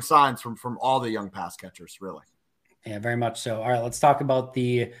encouraging signs from all the young pass catchers, really. Yeah, very much so. All right, let's talk about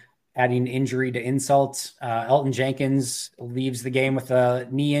the adding injury to insult. Elton Jenkins leaves the game with a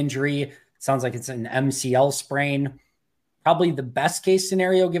knee injury. Sounds like it's an MCL sprain. Probably the best case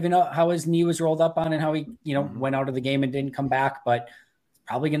scenario, given how his knee was rolled up on and how he, went out of the game and didn't come back. But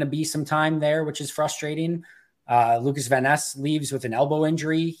probably going to be some time there, which is frustrating. Lucas Van Ness leaves with an elbow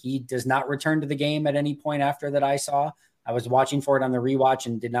injury. He does not return to the game at any point after that I saw. I was watching for it on the rewatch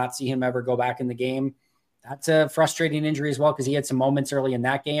and did not see him ever go back in the game. That's a frustrating injury as well because he had some moments early in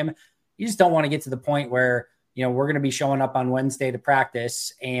that game. You just don't want to get to the point where, we're going to be showing up on Wednesday to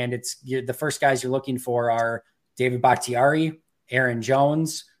practice and the first guys you're looking for are David Bakhtiari, Aaron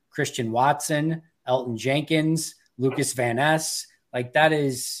Jones, Christian Watson, Elton Jenkins, Lucas Van Ness. Like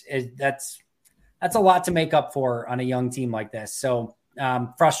that's a lot to make up for on a young team like this. So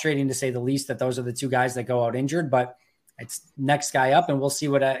frustrating to say the least that those are the two guys that go out injured, but it's next guy up, and we'll see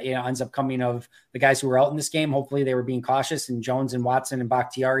what ends up coming of the guys who were out in this game. Hopefully they were being cautious, and Jones and Watson and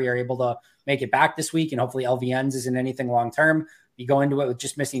Bakhtiari are able to make it back this week, and hopefully LVNs isn't anything long-term. You go into it with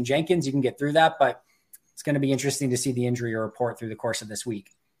just missing Jenkins, you can get through that, but it's going to be interesting to see the injury report through the course of this week.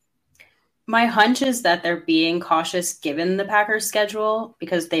 My hunch is that they're being cautious given the Packers schedule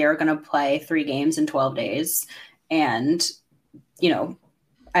because they are going to play 3 games in 12 days. And,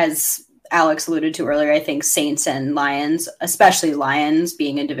 as Alex alluded to earlier, I think Saints and Lions, especially Lions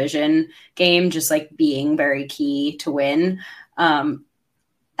being a division game, just like being very key to win. LVN,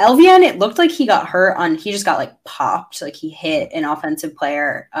 it looked like he got hurt he just got like popped, like he hit an offensive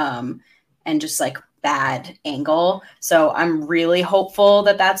player and just like bad angle. So I'm really hopeful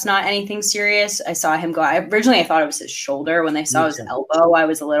that that's not anything serious. I saw him go. Originally I thought it was his shoulder. When they saw his elbow, I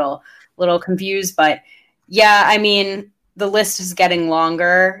was a little confused. But yeah, I mean, the list is getting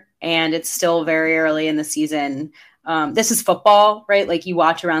longer. And it's still very early in the season. This is football, right? Like you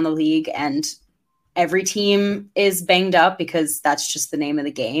watch around the league and every team is banged up because that's just the name of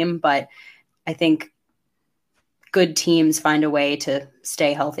the game. But I think good teams find a way to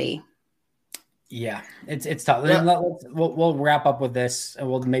stay healthy. Yeah, it's tough. Yeah. We'll wrap up with this and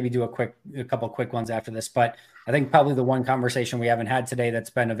we'll maybe do a couple quick ones after this. But I think probably the one conversation we haven't had today that's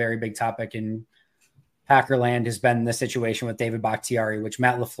been a very big topic in Packerland has been the situation with David Bakhtiari, which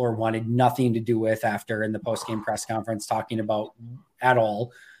Matt LaFleur wanted nothing to do with after in the post-game press conference talking about at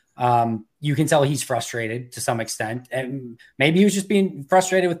all. You can tell he's frustrated to some extent. And maybe he was just being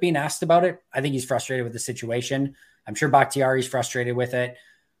frustrated with being asked about it. I think he's frustrated with the situation. I'm sure Bakhtiari's frustrated with it.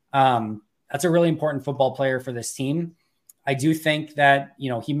 That's a really important football player for this team. I do think that,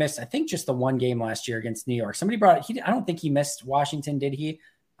 he missed, I think just the one game last year against New York. Somebody I don't think he missed Washington, did he?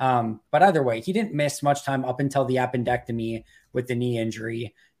 But either way, he didn't miss much time up until the appendectomy with the knee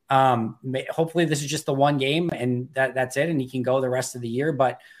injury. Hopefully this is just the one game and that's it. And he can go the rest of the year.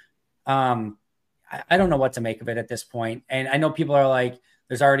 But I don't know what to make of it at this point. And I know people are like,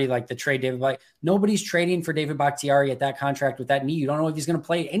 there's already like the trade David, like nobody's trading for David Bakhtiari at that contract with that knee. You don't know if he's going to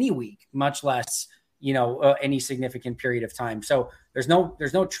play any week, much less, any significant period of time. So there's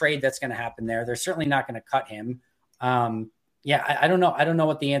no trade that's going to happen there. They're certainly not going to cut him. Yeah, I don't know. I don't know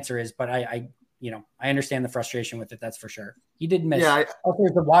what the answer is, but I understand the frustration with it. That's for sure. He did miss. Yeah,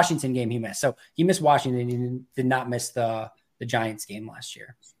 there's the Washington game he missed. So he missed Washington. He did not miss the Giants game last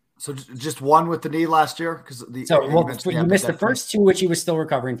year. So just one with the knee last year? Because you missed the first two, which he was still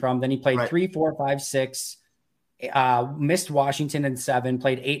recovering from. Then he played 3, 4, 5, 6, missed Washington in 7,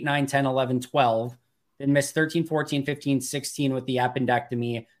 played 8, 9, 10, 11, 12, then missed 13, 14, 15, 16 with the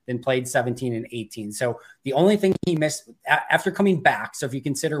appendectomy, then played 17 and 18. So the only thing he missed after coming back, so if you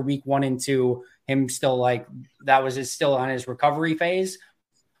consider week 1 and 2, him still that was still on his recovery phase.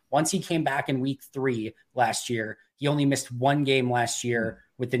 Once he came back in week 3 last year, he only missed 1 game last year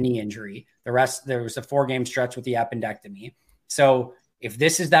with the knee injury. The rest, there was a 4-game stretch with the appendectomy. So if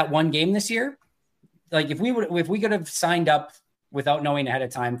this is that 1 game this year, if we could have signed up without knowing ahead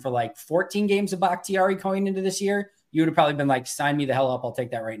of time for 14 games of Bakhtiari going into this year, you would have probably been sign me the hell up. I'll take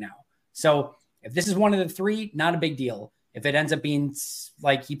that right now. So if this is one of the 3, not a big deal. If it ends up being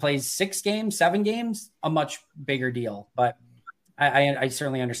he plays 6 games, 7 games, a much bigger deal. But I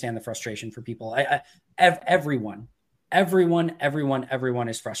certainly understand the frustration for people. Everyone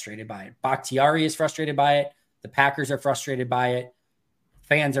is frustrated by it. Bakhtiari is frustrated by it. The Packers are frustrated by it.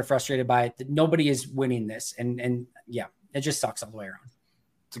 Fans are frustrated by it. Nobody is winning this. And yeah, it just sucks all the way around.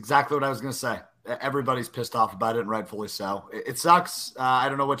 It's exactly what I was going to say. Everybody's pissed off about it, and rightfully so. It sucks. I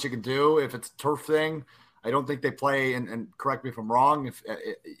don't know what you can do. If it's a turf thing, I don't think they play, and correct me if I'm wrong,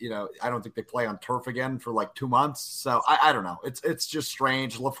 I don't think they play on turf again for 2 months. So I don't know. It's just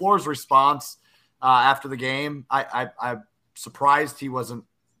strange. LaFleur's response after the game, I'm surprised he wasn't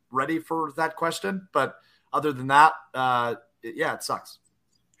ready for that question. But other than that, it sucks.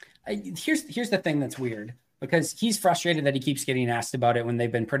 Here's the thing that's weird, because he's frustrated that he keeps getting asked about it when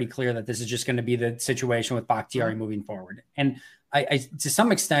they've been pretty clear that this is just going to be the situation with Bakhtiari moving forward. And I to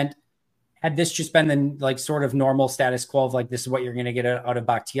some extent, had this just been the sort of normal status quo of this is what you're going to get out of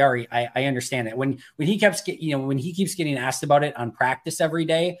Bakhtiari, I understand it. When he keeps getting asked about it on practice every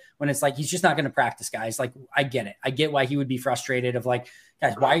day, when it's he's just not going to practice, guys. I get it. I get why he would be frustrated of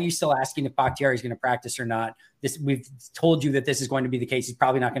guys, why are you still asking if Bakhtiari is going to practice or not? We've told you that this is going to be the case. He's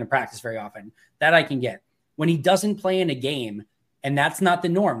probably not going to practice very often. That I can get. When he doesn't play in a game, and that's not the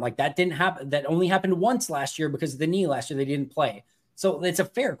norm. That didn't happen. That only happened once last year because of the knee last year. They didn't play. So it's a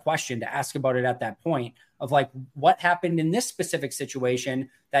fair question to ask about it at that point of what happened in this specific situation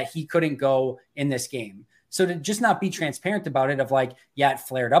that he couldn't go in this game. So to just not be transparent about it of it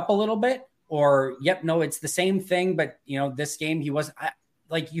flared up a little bit, or yep, no, it's the same thing. But this game he wasn't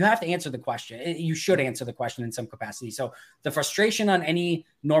you have to answer the question. You should answer the question in some capacity. So the frustration on any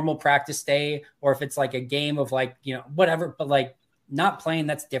normal practice day, or if it's a game of whatever, but not playing,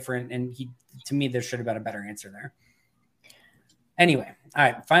 that's different. And to me, there should have been a better answer there. Anyway, all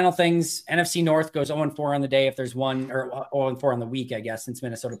right, final things. NFC North goes 0-4 on the day if there's one, or 0-4 on the week, I guess, since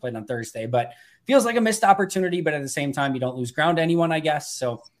Minnesota played on Thursday. But feels like a missed opportunity, but at the same time, you don't lose ground to anyone, I guess.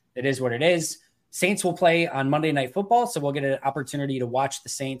 So it is what it is. Saints will play on Monday Night Football, so we'll get an opportunity to watch the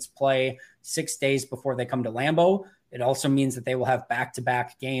Saints play 6 days before they come to Lambeau. It also means that they will have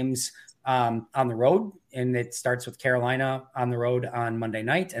back-to-back games on the road, and it starts with Carolina on the road on Monday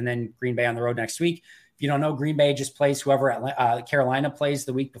night, and then Green Bay on the road next week. If you don't know, Green Bay just plays whoever Carolina plays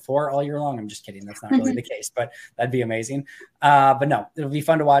the week before all year long. I'm just kidding. That's not really the case, but that'd be amazing. But no, it'll be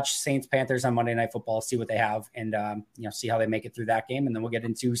fun to watch Saints Panthers on Monday Night Football, see what they have, and see how they make it through that game. And then we'll get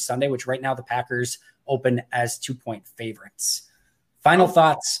into Sunday, which right now the Packers open as 2-point favorites. Final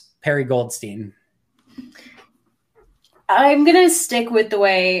thoughts, Perry Goldstein. I'm going to stick with the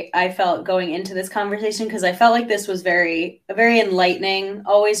way I felt going into this conversation, because I felt like this was very enlightening.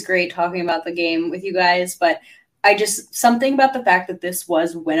 Always great talking about the game with you guys, but something about the fact that this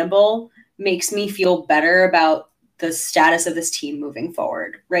was winnable makes me feel better about the status of this team moving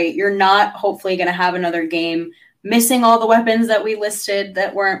forward, right? You're not hopefully going to have another game missing all the weapons that we listed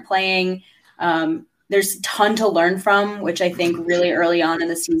that weren't playing. There's a ton to learn from, which I think really early on in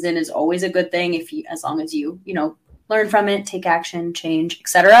the season is always a good thing as long as you learn from it, take action, change,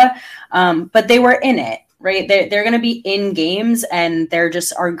 etc. But they were in it, right? They're going to be in games, and there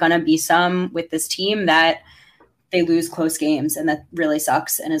just are going to be some with this team that they lose close games, and that really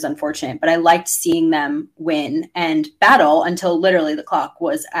sucks and is unfortunate. But I liked seeing them win and battle until literally the clock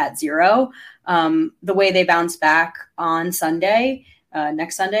was at 0. The way they bounce back on Sunday,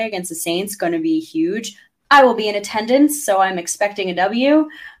 next Sunday against the Saints, going to be huge. I will be in attendance, so I'm expecting a W.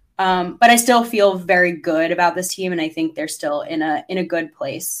 But I still feel very good about this team, and I think they're still in a good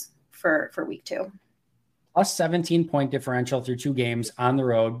place for week 2. Plus 17-point differential through 2 games on the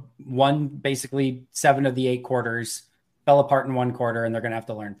road. Won basically 7 of the 8 quarters, fell apart in 1 quarter, and they're going to have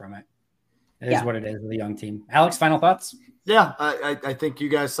to learn from it. It is what it is with a young team. Alex, final thoughts? Yeah, I think you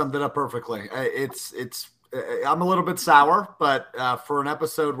guys summed it up perfectly. It's I'm a little bit sour, but for an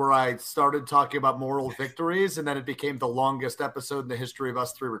episode where I started talking about moral victories and then it became the longest episode in the history of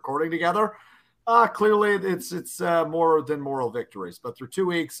us three recording together, clearly it's more than moral victories. But through 2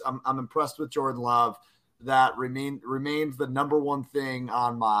 weeks, I'm impressed with Jordan Love. That remains the number one thing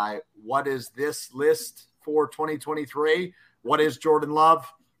on my what is this list for 2023. What is Jordan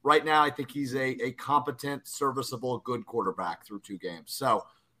Love? Right now, I think he's a competent, serviceable, good quarterback through 2 games. So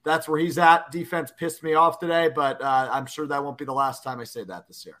that's where he's at. Defense pissed me off today, but I'm sure that won't be the last time I say that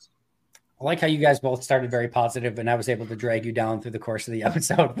this year. I like how you guys both started very positive, and I was able to drag you down through the course of the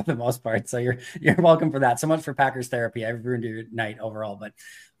episode for the most part. So you're welcome for that. So much for Packers therapy. I've ruined your night overall, but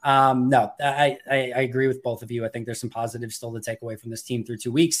no, I agree with both of you. I think there's some positives still to take away from this team through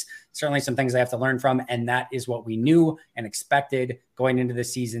 2 weeks. Certainly some things I have to learn from, and that is what we knew and expected going into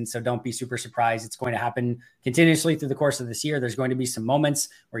this season. So don't be super surprised. It's going to happen continuously through the course of this year. There's going to be some moments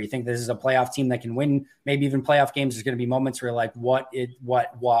where you think this is a playoff team that can win, maybe even playoff games. There's going to be moments where you're like,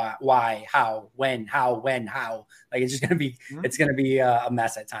 why, how, when, how. Like it's just going to be, it's going to be a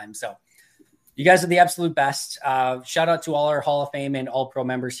mess at times. So you guys are the absolute best. Shout out to all our Hall of Fame and All Pro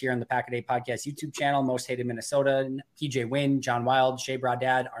members here on the Pack a Day Podcast YouTube channel. Most Hated Minnesota, PJ Wynn, John Wild, Shea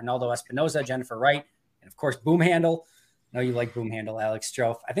Brodad, Arnaldo Espinoza, Jennifer Wright, and of course Boom Handle. I know you like Boom Handle, Alex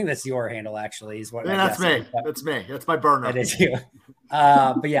Strofe. I think that's your handle actually. Is what? Yeah, that's me. That's me. That's my burner. That is you.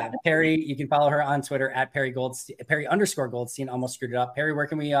 But yeah, Perry, you can follow her on Twitter at Perry_Goldstein. Almost screwed it up. Perry, where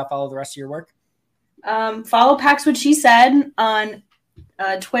can we follow the rest of your work? Follow Pax What She Said on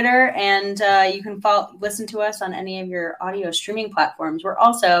Twitter, and you can listen to us on any of your audio streaming platforms. We're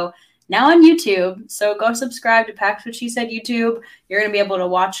also now on YouTube, so go subscribe to Pax What She Said YouTube. You're going to be able to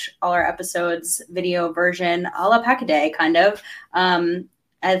watch all our episodes video version, a la Pack-A-Day, kind of.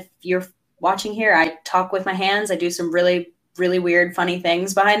 If you're watching here, I talk with my hands. I do some really, really weird, funny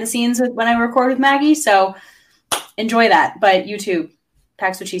things behind the scenes when I record with Maggie, so enjoy that. But YouTube,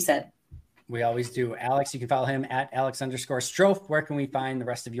 Pax What She Said. We always do. Alex, you can follow him at Alex_Strofe. Where can we find the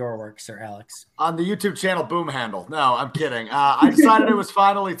rest of your work, Sir Alex? On the YouTube channel, Boom Handle. No, I'm kidding. I decided it was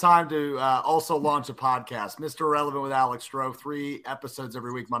finally time to also launch a podcast. Mr. Irrelevant with Alex Strofe. 3 episodes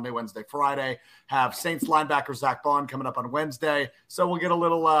every week, Monday, Wednesday, Friday. Have Saints linebacker Zach Bond coming up on Wednesday. So we'll get a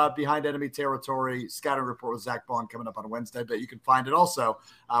little behind enemy territory scouting report with Zach Bond coming up on Wednesday. But you can find it also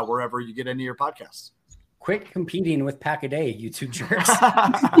wherever you get into your podcasts. Quit competing with Pack-A-Day, you two jerks.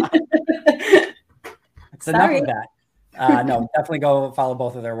 It's enough of that. No, definitely go follow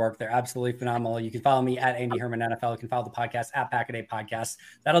both of their work. They're absolutely phenomenal. You can follow me at Andy Herman NFL. You can follow the podcast at Pack-A-Day Podcast.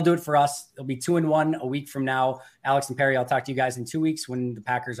 That'll do it for us. It'll be 2-1 a week from now. Alex and Perry, I'll talk to you guys in 2 weeks when the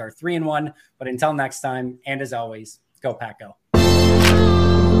Packers are 3-1. But until next time, and as always, go Pack Go.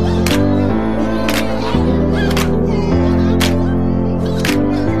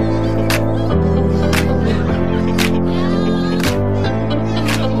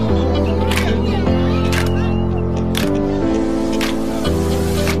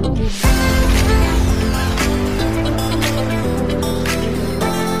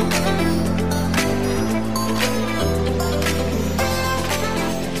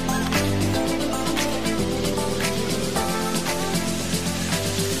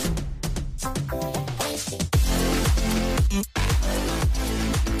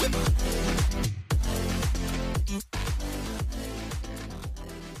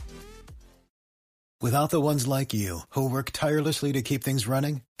 Without the ones like you, who work tirelessly to keep things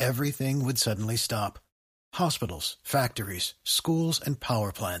running, everything would suddenly stop. Hospitals, factories, schools, and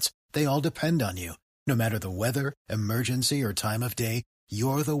power plants, they all depend on you. No matter the weather, emergency, or time of day,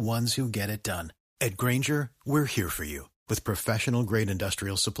 you're the ones who get it done. At Grainger, we're here for you with professional-grade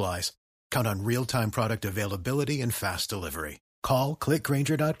industrial supplies. Count on real-time product availability and fast delivery. Call, click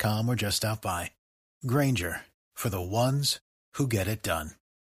Grainger.com, or just stop by. Grainger, for the ones who get it done.